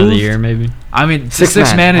improved. Six man of the year, maybe. I mean, Six six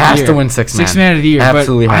man. man of the Has year. to win six man. Six man of the year.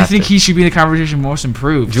 Absolutely but I has think to. he should be in the conversation most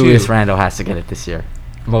improved. Julius too. Randle has to get it this year.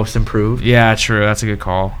 Most improved. Yeah, true. That's a good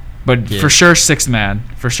call. But Yeah. for sure, six man.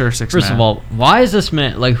 For sure, six man. First of all, why is this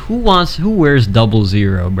man like who wears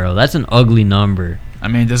 00, bro? That's an ugly number. I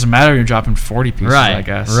mean, it doesn't matter. You're dropping 40 pieces, Right, I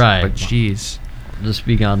guess. right. But jeez. Just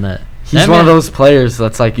speak on that. He's That one of man- those players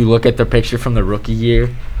that's like you look at their picture from the rookie year,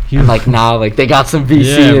 He- and like now like they got some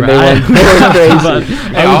VC Yeah, and bro, they went crazy.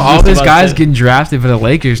 Hey, all these guys getting drafted for the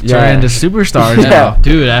Lakers Yeah. turn into superstars Yeah. now.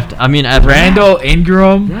 Dude, after Randall,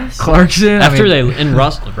 Ingram, Yes. Clarkson. after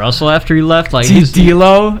Russell after he left, like T- he's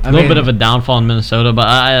D'Lo. a little bit of a downfall in Minnesota, but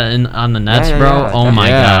on the Nets, Yeah, bro. yeah, Oh my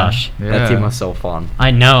yeah. gosh, That team was so fun.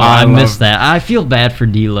 I know. I I missed love- that. I feel bad for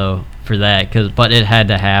D'Lo for that, but it had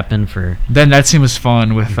to happen for. Then that team was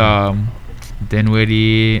fun with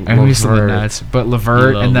Dinwiddie. I mean, he's still the LeVert. Nets, but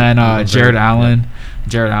LeVert D'Lo, and then LeVert, Jared yeah. Allen.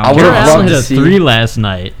 Jared I Allen. would've Jared loved Allen to hit a see- 3 last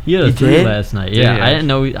night. He had a He 3 did? last night. Yeah, Yeah, yeah. I didn't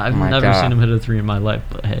know. I've Oh my never God. seen him hit a 3 in my life,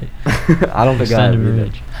 but hey, I don't think I have extended either.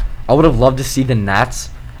 range. I would have loved to see the Nets.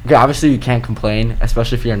 Okay, obviously you can't complain,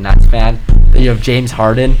 especially if you're a Nets fan. They you have James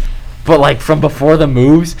Harden, but like from before the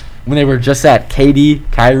moves, when they were just at KD,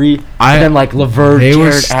 Kyrie, and then like LeVert,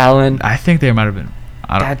 Jared Allen. I think they might have been.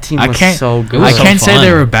 That team was so good. I can't so say fun.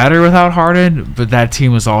 they were better without Harden, but that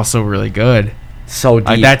team was also really good. So deep.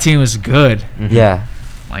 Like that team was good. Mhm. Yeah.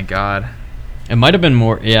 My God. It might have been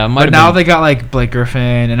more. Yeah, it might But have now been. they got like Blake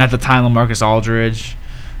Griffin, and at the time LaMarcus Aldridge,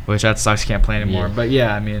 which that sucks, can't play anymore. Yeah. But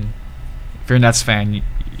yeah, I mean, if you're a Nets fan,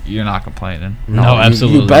 you're not complaining. No, you-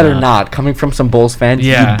 absolutely You better not. not. Coming from some Bulls fans,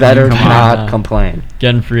 Yeah, you better come on. not complain.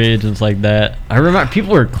 Getting free agents like that. I remember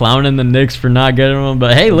people were clowning the Knicks for not getting them,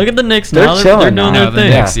 but hey, look at the Knicks They're now. They're chilling doing now. their thing.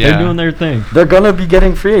 The Knicks, They're yeah. doing their thing. They're gonna be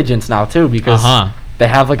getting free agents now too because they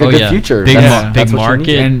have like a good future. Big, That's- big that's what you market,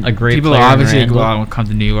 need. And a great people player in obviously Randle. go out and come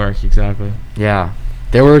to New York. Exactly. Yeah,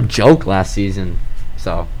 they were a joke last season,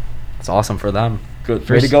 so it's awesome for them. Good,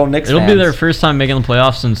 way to go, Knicks It'll be fans. their first time making the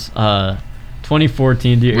playoffs since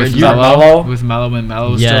 2014. With You- Melo? with Melo when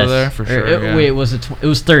Melo was Yes. still there for sure. yeah. Wait, was it? It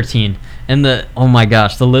was 13. And oh my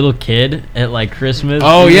gosh, the little kid at like Christmas.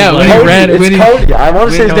 Oh, he yeah, was when he like- ran- It's when he- Cody. I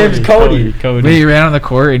want to say his name's Cody. Cody. when he ran on the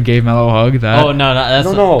court and gave Melo a hug. That. Oh no, that's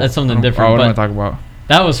No. that's something Oh, different. what am I But talking about?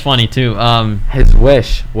 that was funny too. His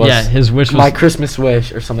wish was Yeah, his wish was my Christmas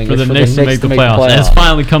wish or something for was the Knicks to make the playoffs. And it's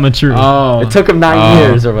finally coming true. Oh, It took him 9 Oh.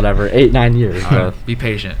 years or whatever, 8-9 years. But Be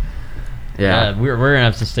patient. yeah, We're gonna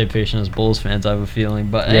have to stay patient as Bulls fans. I have a feeling,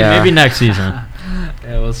 but hey, Yeah. maybe next season.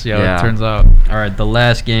 Yeah, we'll see how Yeah. it turns out. All right, the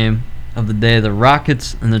last game of the day: the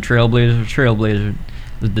Rockets and the Trailblazers. Trailblazers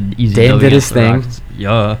with the easy. Dame W did against his the thing. Rockets.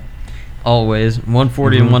 Yeah, always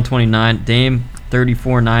 140 and Mhm. 129. Dame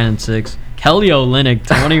 34-9-6. Kelly Olynyk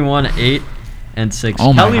 21-8-6.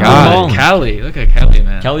 Oh my Kelly been God, balling. Kelly! Look at Kelly,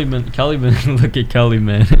 man. Kelly been look at Kelly,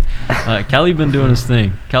 man. Kelly been doing his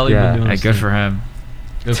thing. Kelly Yeah. been doing Hey, his good thing. for him.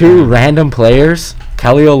 Good for two him. random players,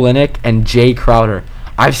 Kelly Olynyk and Jay Crowder.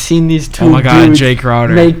 I've seen these two Oh my God, dudes Jay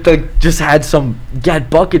Crowder. get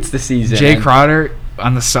buckets this season. Jay and- Crowder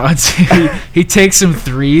on the Suns, he takes some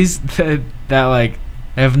threes that like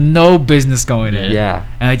have no business going in. Yeah,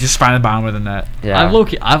 And I just find the bottom of the net. yeah.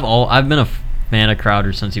 I've been a fan of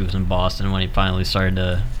Crowder since he was in Boston when he finally started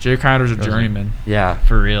to. Jay Crowder's a Doesn't- journeyman. Yeah.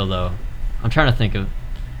 For real though, I'm trying to think of.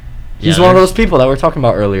 He's one of those people that we're talking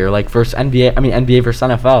about earlier, like versus NBA. I mean NBA versus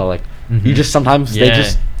NFL. Like you just sometimes they Yeah.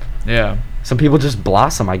 just Yeah. some people just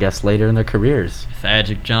blossom, I guess, later in their careers.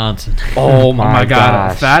 Magic Johnson. Oh my, Oh my God,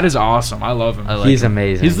 gosh, that is awesome. I love him. I like he's him.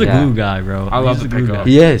 amazing. He's the yeah. glue guy, bro. I love He's the glue pickup. guy.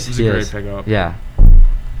 He is. He's he a great is. pickup. Yeah.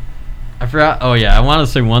 I forgot. Oh yeah, I want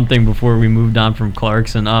to say one thing before we moved on from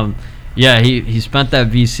Clarkson. Yeah, he spent that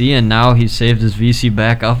VC and now he saved his VC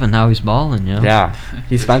back up and now he's balling. Yeah. Yeah.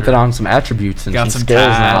 He spent it on some attributes and Got some some skills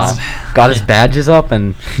tabs. now. Got his badges up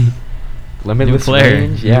and New limitless player.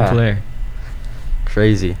 range. Yeah. New player.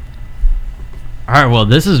 Crazy. All right. Well,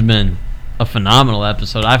 this has been a phenomenal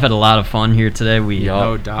episode. I've had a lot of fun here today. We Yup.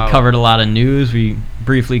 No doubt. covered a lot of news. We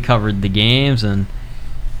briefly covered the games and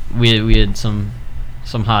we had some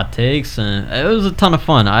hot takes and it was a ton of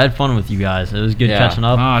fun. I had fun with you guys. It was good Yeah. catching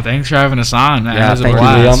up. Oh, thanks for having us on, man. Yeah, it was a thank you,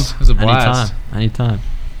 blast. Liam. It was a blast. Anytime.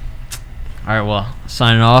 All right, well,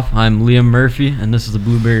 signing off. I'm Liam Murphy, and this is the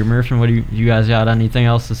Blueberry Murphy. What do you guys got? Anything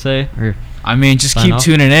else to say? Or I mean, just Sign keep off?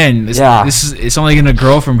 tuning in. Yeah. It's only gonna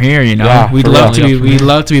grow from here, you know. Yeah, we'd for love real. to be From we'd here.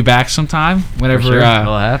 love to be back sometime whenever for sure,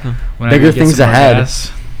 it'll happen. whenever Bigger we get things some more ahead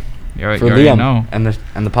guests. You already, For you already Liam know. and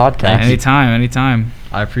the podcast. Anytime.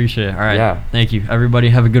 I appreciate it. All right. Yeah. Thank you, everybody.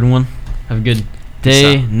 Have a good one. Have a good Peace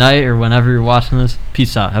day, out. night, or whenever you're watching this.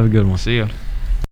 Peace out. Have a good one. See you.